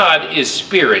 God is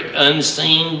spirit,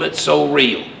 unseen but so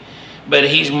real. But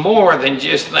he's more than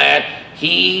just that.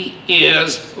 He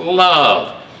is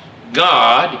love.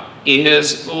 God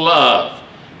is love.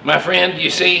 My friend, you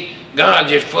see, God's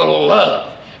just full of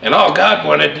love. And all God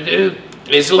wanted to do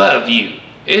is love you.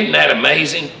 Isn't that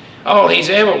amazing? All he's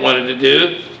ever wanted to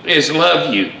do is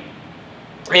love you.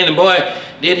 And boy,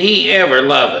 did he ever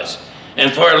love us.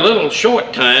 And for a little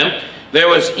short time, there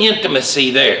was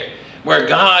intimacy there, where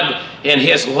God and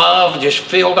his love just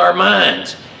filled our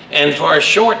minds. And for a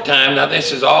short time, now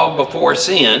this is all before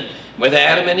sin with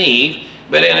Adam and Eve,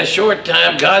 but in a short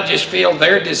time, God just filled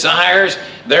their desires,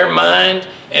 their mind,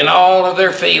 and all of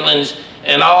their feelings,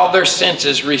 and all their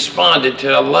senses responded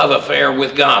to a love affair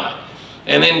with God.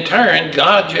 And in turn,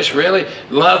 God just really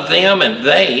loved them, and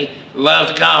they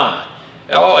loved God.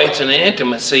 Oh, it's an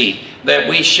intimacy that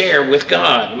we share with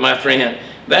God, my friend.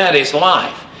 That is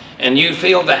life. And you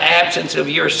feel the absence of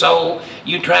your soul,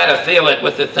 you try to fill it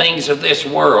with the things of this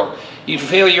world. You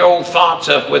fill your old thoughts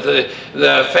up with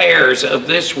the affairs of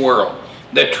this world,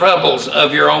 the troubles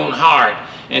of your own heart,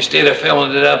 instead of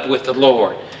filling it up with the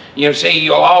Lord. You see,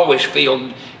 you'll always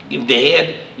feel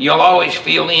dead. You'll always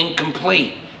feel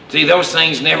incomplete. See, those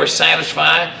things never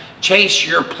satisfy. Chase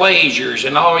your pleasures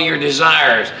and all your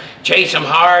desires. Chase them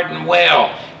hard and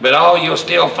well, but all you'll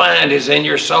still find is in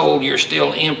your soul you're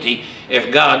still empty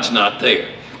if God's not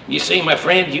there. You see, my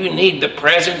friend, you need the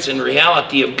presence and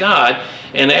reality of God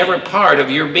in every part of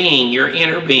your being, your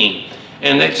inner being.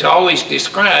 And it's always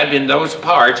described in those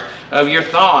parts of your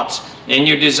thoughts and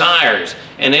your desires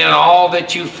and in all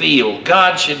that you feel.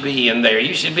 God should be in there.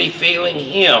 You should be feeling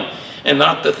him and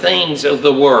not the things of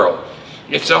the world.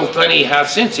 It's so funny how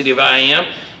sensitive I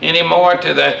am anymore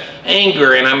to the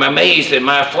anger, and I'm amazed that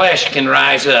my flesh can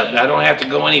rise up. I don't have to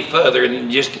go any further than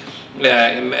just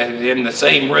in the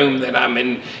same room that I'm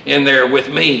in there with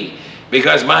me,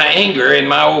 because my anger and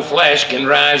my old flesh can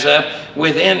rise up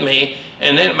within me,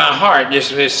 and then my heart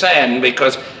just is saddened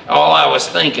because all I was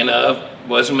thinking of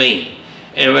was me.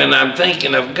 And when I'm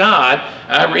thinking of God,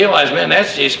 I realize, man,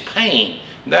 that's just pain.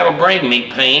 That'll bring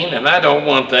me pain, and I don't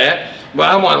want that. But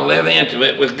I want to live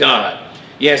intimate with God.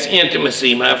 Yes,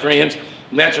 intimacy, my friends.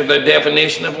 That's the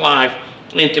definition of life,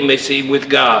 intimacy with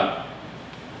God.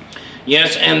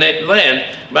 Yes, and that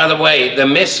led, by the way, the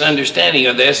misunderstanding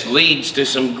of this leads to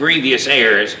some grievous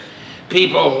errors.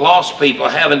 Lost people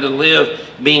having to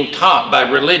live being taught by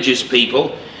religious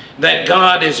people that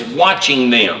God is watching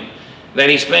them, that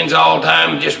he spends all the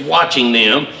time just watching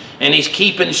them, and he's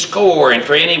keeping score, and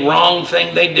for any wrong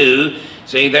thing they do,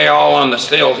 see, they're all on the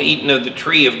still eating of the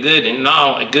tree of good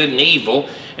and evil,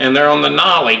 and they're on the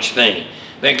knowledge thing.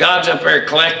 That God's up there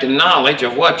collecting knowledge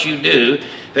of what you do,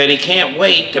 that he can't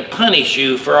wait to punish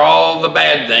you for all the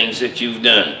bad things that you've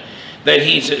done. That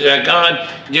he's, God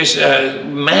just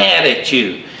mad at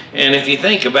you. And if you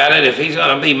think about it, if he's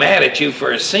going to be mad at you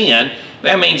for a sin,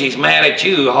 that means he's mad at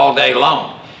you all day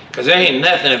long. Because there ain't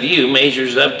nothing of you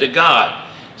measures up to God.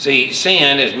 See,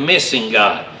 sin is missing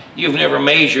God. You've never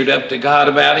measured up to God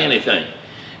about anything.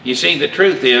 You see, the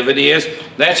truth of it is,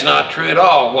 that's not true at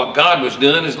all. What God was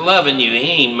doing is loving you.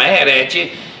 He ain't mad at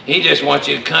you. He just wants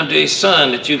you to come to his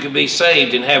Son that you can be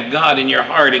saved and have God in your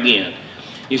heart again.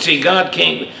 You see, God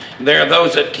can't, there are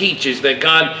those that teaches that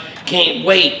God can't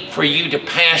wait for you to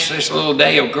pass this little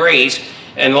day of grace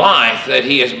and life that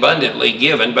he has abundantly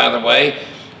given, by the way.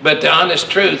 But the honest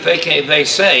truth, they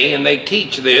say, and they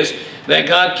teach this, that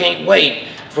God can't wait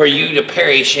for you to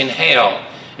perish in hell,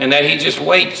 and that he just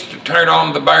waits to turn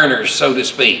on the burners, so to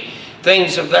speak.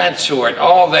 Things of that sort.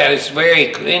 All that is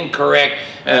very incorrect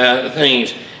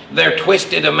things. They're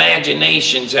twisted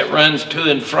imaginations that runs to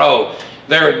and fro.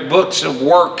 They're books of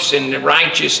works and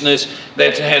righteousness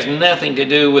that has nothing to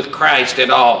do with Christ at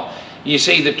all. You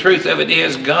see, the truth of it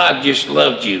is God just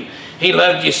loved you. He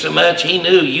loved you so much, he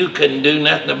knew you couldn't do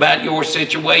nothing about your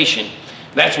situation.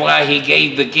 That's why he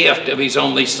gave the gift of his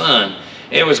only Son.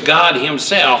 It was God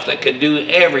himself that could do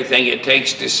everything it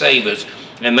takes to save us.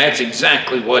 And that's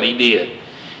exactly what he did.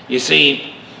 You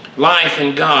see, life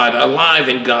in God, alive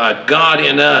in God, God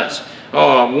in us.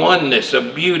 Oh, a oneness, a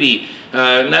beauty,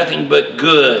 nothing but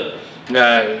good.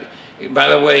 By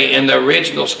the way, in the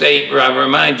original state, I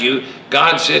remind you,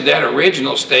 God said that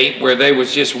original state where they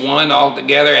was just one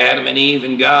altogether, Adam and Eve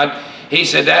and God, he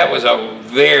said that was a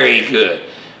very good,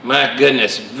 my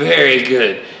goodness, very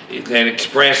good, and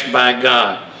expressed by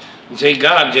God. You see,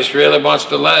 God just really wants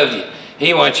to love you.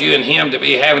 He wants you and him to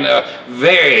be having a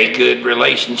very good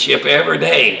relationship every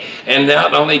day. And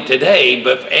not only today,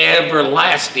 but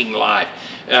everlasting life,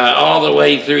 all the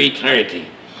way through eternity.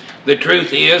 The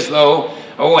truth is, though,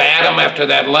 Adam, after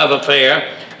that love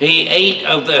affair, he ate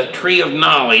of the tree of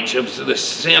knowledge of the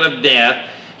sin of death.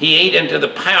 He ate into the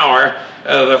power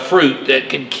of a fruit that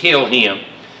could kill him.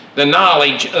 The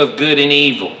knowledge of good and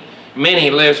evil.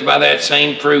 Many lives by that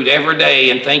same fruit every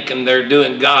day and thinking they're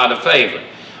doing God a favor.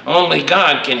 Only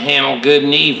God can handle good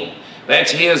and evil.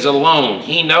 That's his alone.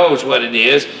 He knows what it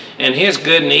is, and his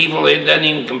good and evil, it doesn't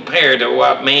even compare to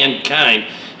what mankind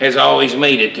has always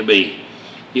made it to be.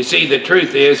 You see, the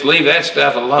truth is, leave that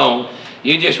stuff alone.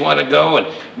 You just want to go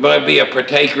and be a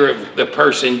partaker of the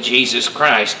person Jesus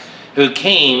Christ, who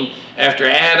came after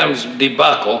Adam's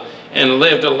debacle and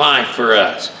lived a life for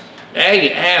us.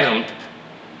 Adam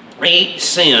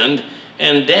sinned,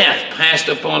 and death passed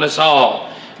upon us all.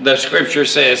 The scripture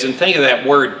says, and think of that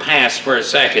word passed for a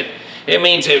second. It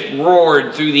means it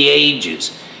roared through the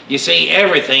ages. You see,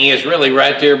 everything is really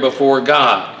right there before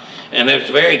God. And it's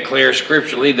very clear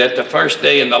scripturally that the first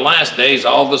day and the last day is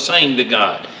all the same to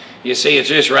God. You see, it's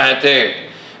just right there.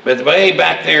 But way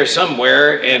back there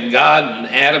somewhere in God and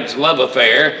Adam's love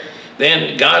affair,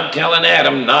 then God telling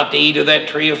Adam not to eat of that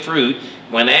tree of fruit.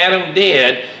 When Adam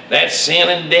did, that sin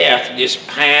and death just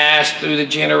passed through the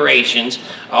generations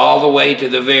all the way to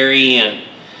the very end.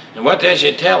 And what that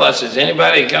should tell us is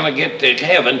anybody going to get to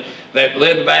heaven that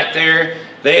lived back there,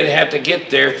 they'd have to get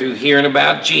there through hearing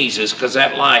about Jesus, because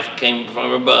that life came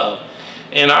from above.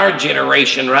 In our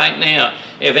generation right now,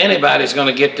 if anybody's going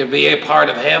to get to be a part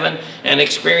of heaven and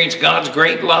experience God's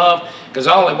great love, because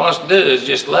all he wants to do is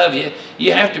just love you,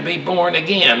 you have to be born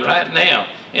again right now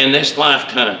in this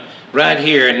lifetime, right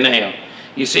here and now.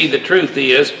 You see, the truth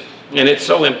is, and it's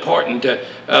so important to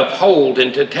uphold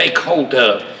and to take hold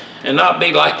of, and not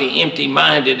be like the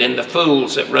empty-minded and the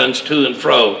fools that runs to and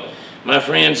fro. My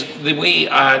friends, we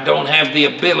don't have the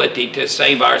ability to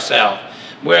save ourselves.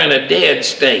 We're in a dead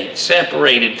state,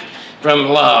 separated from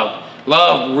love.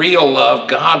 Love, real love,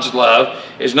 God's love,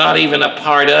 is not even a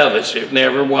part of us. It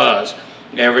never was,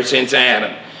 ever since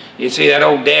Adam. You see, that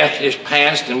old death is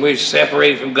past, and we're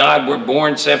separated from God. We're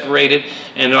born separated,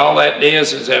 and all that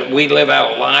is that we live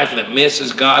out a life that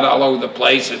misses God all over the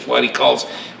place. It's what he calls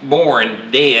born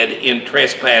dead in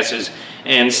trespasses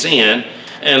and sin,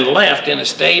 and left in a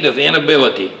state of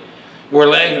inability. We're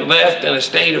left in a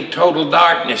state of total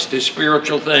darkness to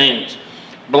spiritual things,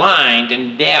 blind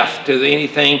and deaf to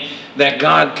anything that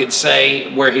God could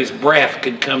say, where his breath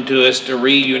could come to us to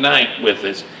reunite with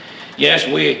us. Yes,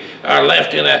 we are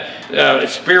left in a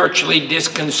spiritually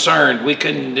disconcerted. We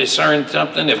couldn't discern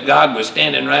something if God was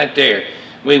standing right there.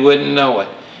 We wouldn't know it.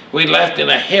 We left in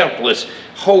a helpless,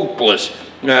 hopeless,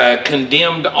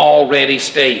 condemned already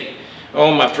state.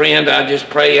 Oh, my friend, I just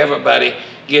pray everybody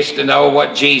gets to know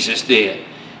what Jesus did.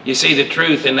 You see, the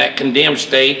truth, in that condemned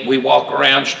state, we walk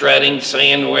around strutting,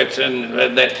 saying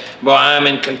that, well, I'm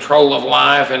in control of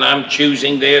life, and I'm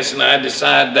choosing this, and I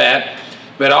decide that.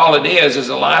 But all it is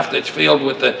a life that's filled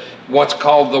with what's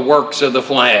called the works of the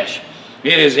flesh.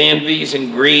 It is envies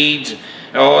and greeds,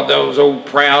 oh, those old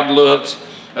proud looks,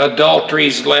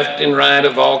 adulteries left and right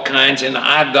of all kinds, and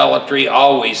idolatry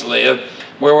always live,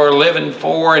 where we're living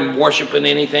for and worshiping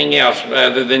anything else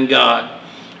other than God.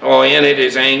 Oh, in it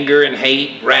is anger and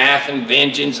hate, wrath and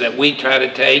vengeance that we try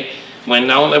to take, when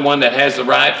the only one that has the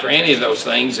right for any of those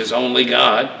things is only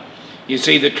God. You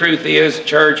see, the truth is,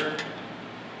 church,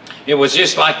 it was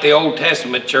just like the Old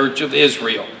Testament church of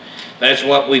Israel. That's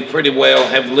what we pretty well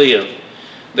have lived.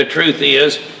 The truth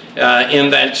is,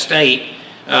 in that state,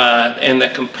 and the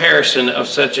comparison of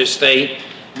such a state,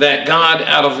 that God,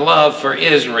 out of love for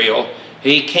Israel,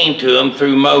 he came to them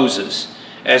through Moses,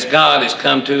 as God has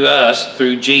come to us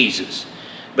through Jesus.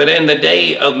 But in the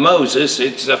day of Moses,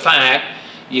 it's a fact,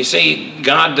 you see,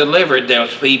 God delivered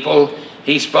those people.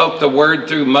 He spoke the word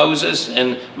through Moses,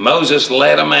 and Moses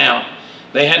led them out.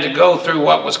 They had to go through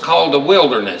what was called a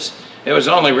wilderness. It was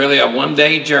only really a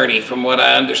one-day journey, from what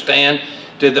I understand,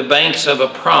 to the banks of a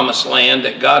promised land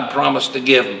that God promised to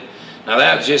give them. Now,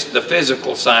 that's just the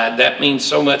physical side. That means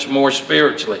so much more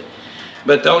spiritually.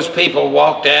 But those people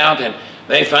walked out, and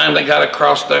they finally got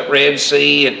across that Red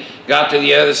Sea and got to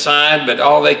the other side, but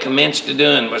all they commenced to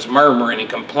doing was murmuring and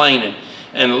complaining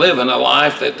and living a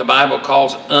life that the Bible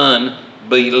calls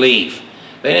unbelief.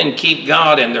 They didn't keep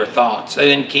God in their thoughts. They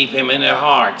didn't keep him in their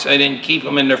hearts. They didn't keep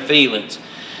him in their feelings.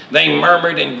 They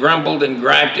murmured and grumbled and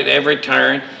griped at every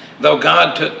turn, though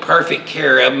God took perfect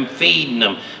care of them, feeding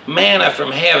them. Manna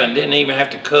from heaven, didn't even have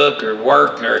to cook or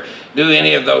work or do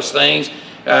any of those things.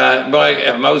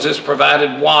 Moses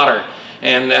provided water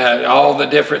and all the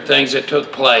different things that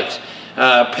took place.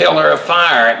 Pillar of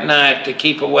fire at night to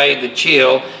keep away the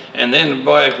chill, and then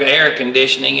air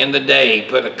conditioning in the day.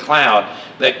 Put a cloud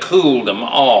that cooled them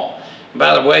all.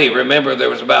 By the way, remember there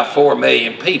was about 4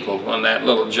 million people on that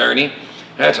little journey.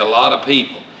 That's a lot of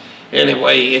people.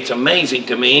 Anyway, it's amazing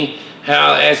to me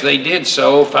how as they did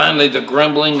so, finally the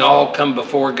grumbling all come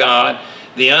before God.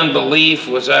 The unbelief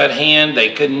was at hand.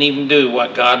 They couldn't even do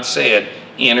what God said,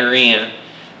 enter in.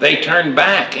 They turned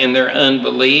back in their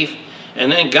unbelief,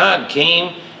 and then God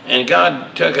came and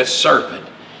God took a serpent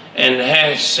and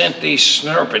has sent these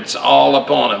serpents all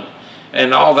upon them.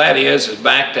 And all that is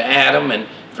back to Adam and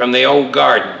from the old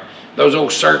garden. Those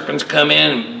old serpents come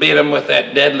in and bit them with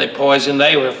that deadly poison.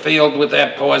 They were filled with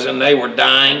that poison. They were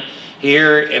dying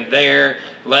here and there,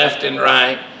 left and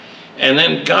right. And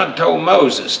then God told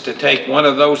Moses to take one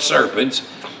of those serpents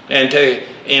and to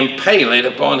impale it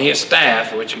upon his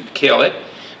staff, which would kill it,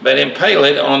 but impale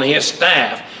it on his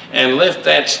staff and lift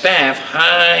that staff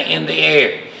high in the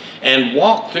air and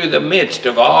walk through the midst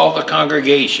of all the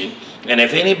congregation. And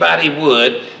if anybody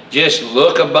would, just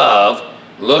look above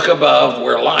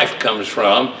where life comes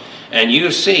from, and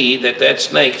you see that that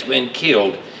snake's been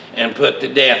killed and put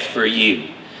to death for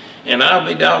you. And I'll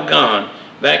be doggone,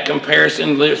 that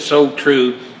comparison lives so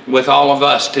true with all of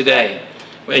us today.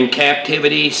 In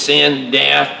captivity, sin,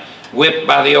 death, whipped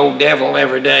by the old devil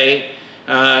every day.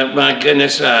 My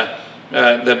goodness,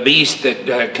 the beast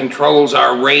that controls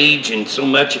our rage and so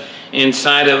much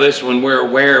inside of us when we're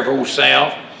aware of old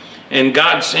self. And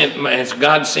as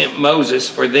God sent Moses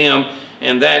for them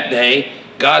in that day,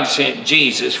 God sent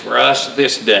Jesus for us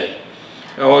this day.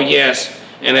 Oh yes,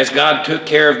 and as God took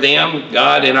care of them,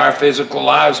 God in our physical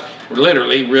lives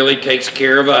literally really takes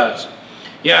care of us.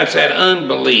 Yeah, it's that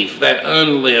unbelief, that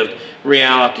unlived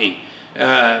reality,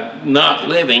 not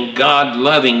living, God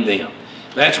loving them.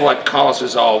 That's what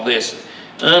causes all this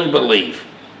unbelief,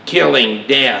 killing,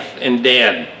 death, and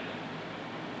dead.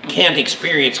 Can't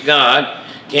experience God,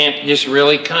 can't just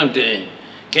really come to him,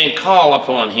 can't call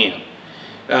upon him.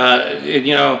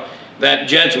 You know, that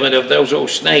judgment of those old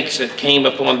snakes that came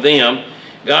upon them,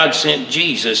 God sent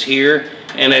Jesus here,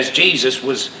 and as Jesus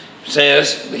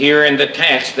says here in the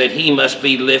text that he must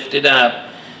be lifted up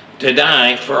to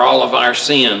die for all of our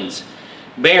sins,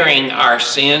 bearing our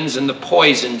sins and the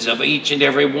poisons of each and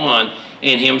every one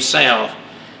in himself,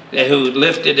 who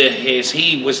lifted as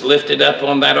he was lifted up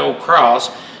on that old cross,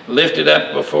 lifted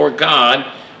up before God,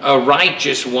 a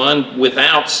righteous one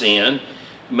without sin,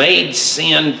 made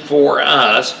sin for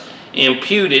us,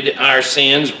 imputed our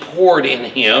sins, poured in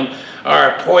him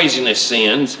our poisonous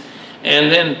sins,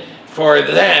 and then for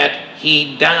that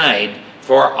he died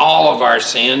for all of our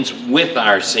sins with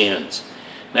our sins.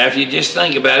 Now if you just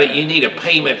think about it, you need a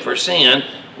payment for sin,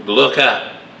 look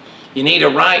up. You need a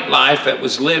right life that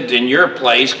was lived in your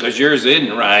place because yours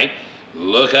isn't right,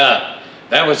 look up.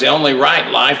 That was the only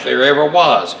right life there ever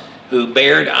was, who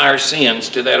bared our sins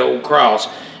to that old cross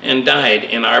and died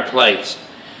in our place.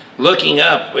 Looking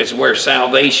up is where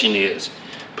salvation is.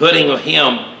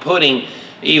 Putting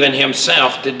even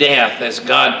himself to death as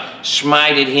God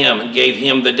smited him and gave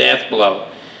him the death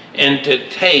blow. And to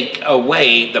take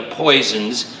away the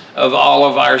poisons of all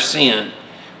of our sin.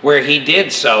 Where he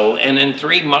did so, and in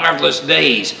 3 marvelous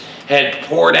days had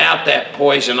poured out that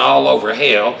poison all over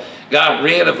hell, got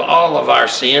rid of all of our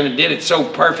sin, and did it so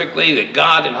perfectly that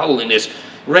God in holiness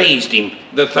raised him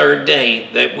the 3rd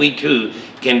day that we too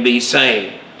can be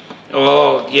saved.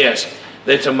 Oh yes,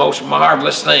 that's the most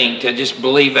marvelous thing to just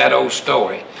believe that old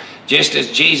story. Just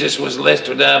as Jesus was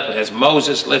lifted up, as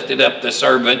Moses lifted up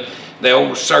the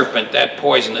old serpent, that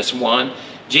poisonous one,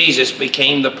 Jesus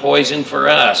became the poison for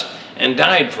us and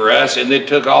died for us, and it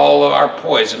took all of our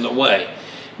poison away.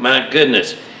 My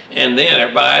goodness. And then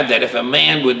thereby that if a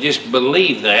man would just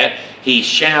believe that, he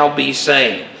shall be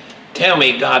saved. Tell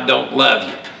me God don't love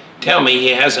you. Tell me he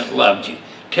hasn't loved you.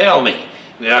 Tell me.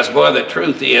 Because boy, the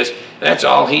truth is, that's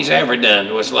all he's ever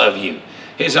done was love you.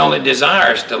 His only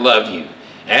desire is to love you.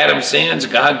 Adam sins,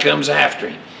 God comes after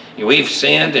him. We've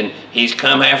sinned and he's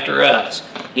come after us.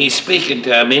 He's speaking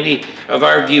to many of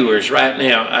our viewers right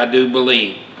now, I do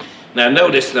believe. Now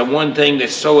notice the one thing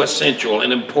that's so essential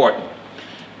and important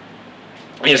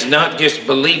is not just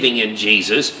believing in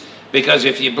Jesus, because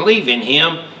if you believe in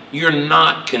him, you're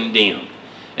not condemned.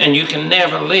 And you can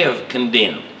never live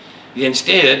condemned.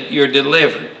 Instead, you're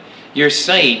delivered. You're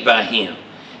saved by him.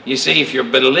 You see, if you're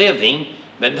believing,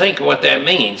 then think of what that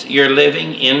means. You're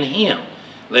living in him,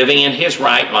 living in his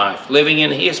right life, living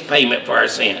in his payment for our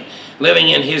sin, living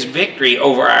in his victory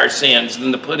over our sins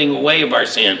and the putting away of our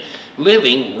sin,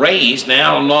 living, raised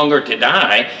now no longer to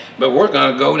die, but we're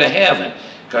going to go to heaven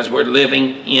because we're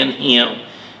living in him.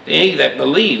 He that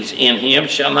believes in him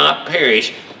shall not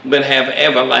perish, but have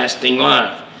everlasting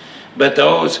life. But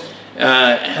those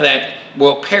that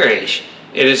will perish,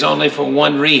 it is only for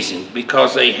one reason,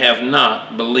 because they have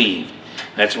not believed.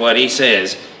 That's what he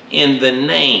says. In the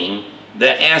name,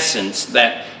 the essence,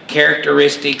 that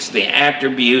characteristics, the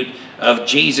attribute of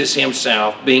Jesus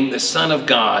himself, being the Son of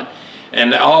God,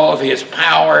 and all of his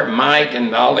power, might,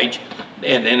 and knowledge,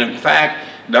 and in fact,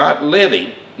 not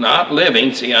living,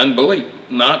 see, unbelief,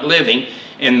 not living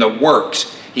in the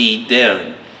works he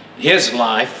did. His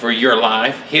life for your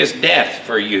life, his death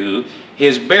for you,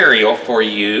 his burial for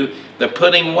you, the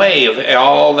putting away of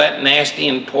all that nasty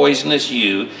and poisonous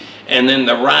you, and then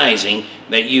the rising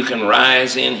that you can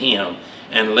rise in him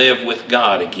and live with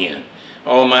God again.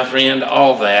 Oh, my friend,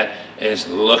 all that is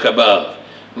look above.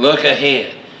 Look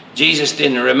ahead. Jesus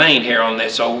didn't remain here on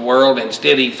this old world.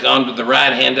 Instead, he's gone to the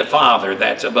right hand of the Father.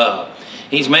 That's above.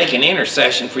 He's making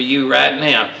intercession for you right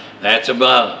now. That's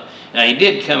above. Now, he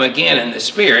did come again in the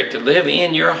Spirit to live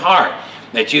in your heart,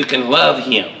 that you can love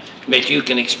him, that you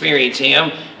can experience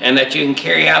him, and that you can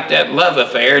carry out that love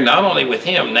affair, not only with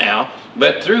him now,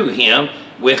 but through him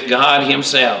with God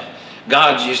himself.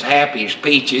 God's just happy as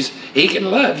peaches. He can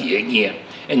love you again.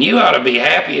 And you ought to be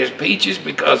happy as peaches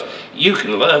because you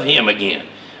can love him again.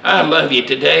 I love you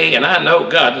today, and I know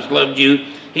God has loved you.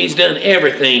 He's done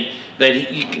everything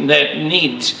that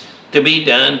needs to be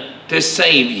done to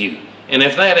save you. And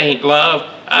if that ain't love,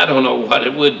 I don't know what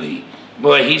it would be.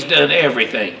 Boy, he's done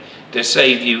everything to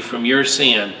save you from your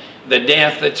sin, the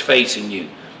death that's facing you.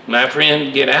 My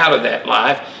friend, get out of that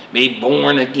life. Be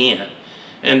born again.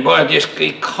 And boy, just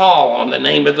call on the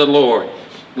name of the Lord.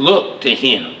 Look to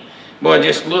him. Boy,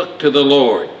 just look to the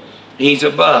Lord. He's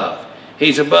above.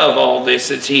 He's above all this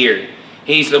that's here.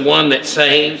 He's the one that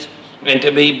saves, and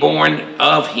to be born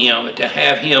of him, to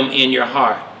have him in your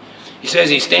heart. He says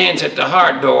he stands at the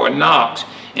heart door and knocks,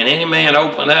 and any man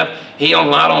open up, he'll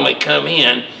not only come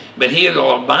in, but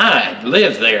he'll abide,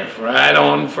 live there right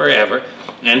on forever,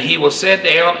 and he will sit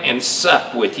down and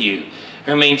sup with you.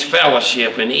 That means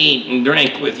fellowship and eat and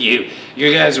drink with you.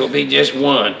 You guys will be just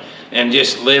one and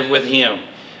just live with him.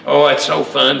 Oh, it's so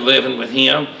fun living with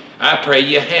him. I pray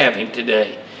you have him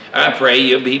today. I pray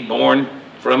you'll be born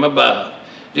from above.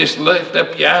 Just lift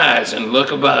up your eyes and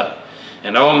look above.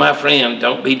 And oh, my friend,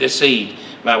 don't be deceived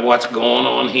by what's going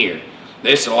on here.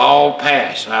 This will all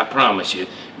pass, I promise you,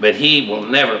 but he will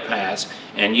never pass,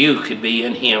 and you could be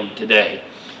in him today.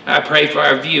 I pray for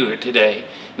our viewer today,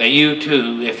 that you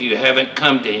too, if you haven't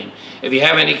come to him, if you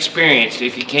haven't experienced,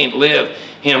 if you can't live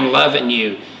him loving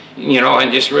you,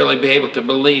 and just really be able to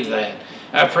believe that,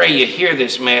 I pray you hear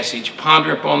this message,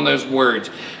 ponder upon those words,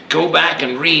 go back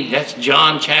and read, that's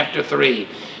John chapter 3,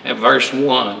 at verse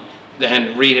 1,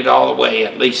 and read it all the way,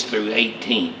 at least through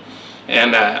 18.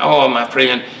 And oh, my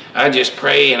friend, I just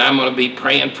pray, and I'm going to be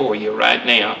praying for you right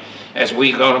now as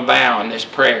we're going to bow in this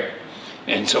prayer.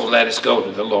 And so let us go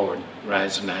to the Lord.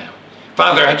 Rise now.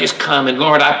 Father, I just come, and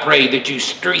Lord, I pray that you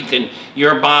strengthen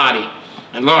your body.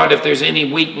 And Lord, if there's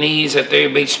any weak knees, that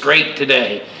they'll be straight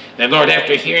today. And Lord,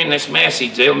 after hearing this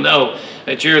message, they'll know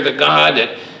that you're the God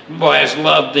that, boy, has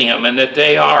loved them, and that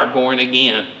they are born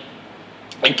again.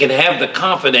 And can have the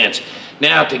confidence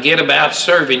now to get about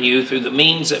serving you through the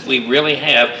means that we really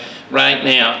have right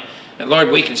now. And Lord,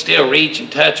 we can still reach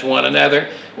and touch one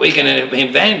another. We can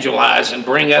evangelize and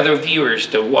bring other viewers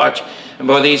to watch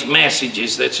these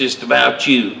messages that's just about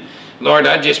you. Lord,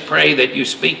 I just pray that you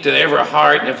speak to every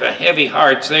heart, and if a heavy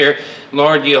heart's there,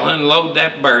 Lord, you'll unload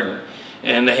that burden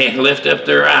and they lift up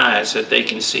their eyes that they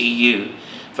can see you.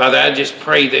 Father, I just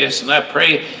pray this, and I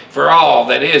pray for all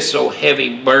that is so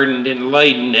heavy, burdened, and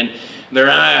laden, and their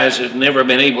eyes have never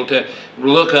been able to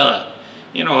look up.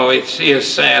 It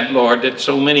is sad, Lord, that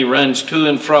so many runs to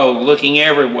and fro, looking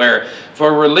everywhere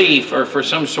for relief or for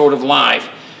some sort of life,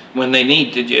 when they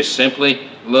need to just simply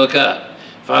look up.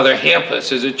 Father, help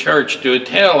us as a church to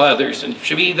tell others and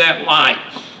to be that light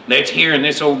that's here in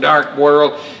this old dark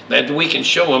world, that we can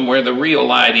show them where the real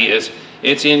light is.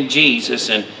 It's in Jesus,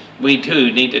 and we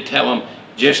too need to tell them,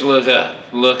 just look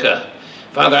up, look up.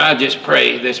 Father, I just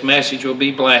pray this message will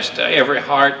be blessed to every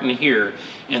heart and hearer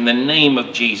in the name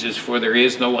of Jesus, for there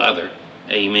is no other.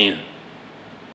 Amen.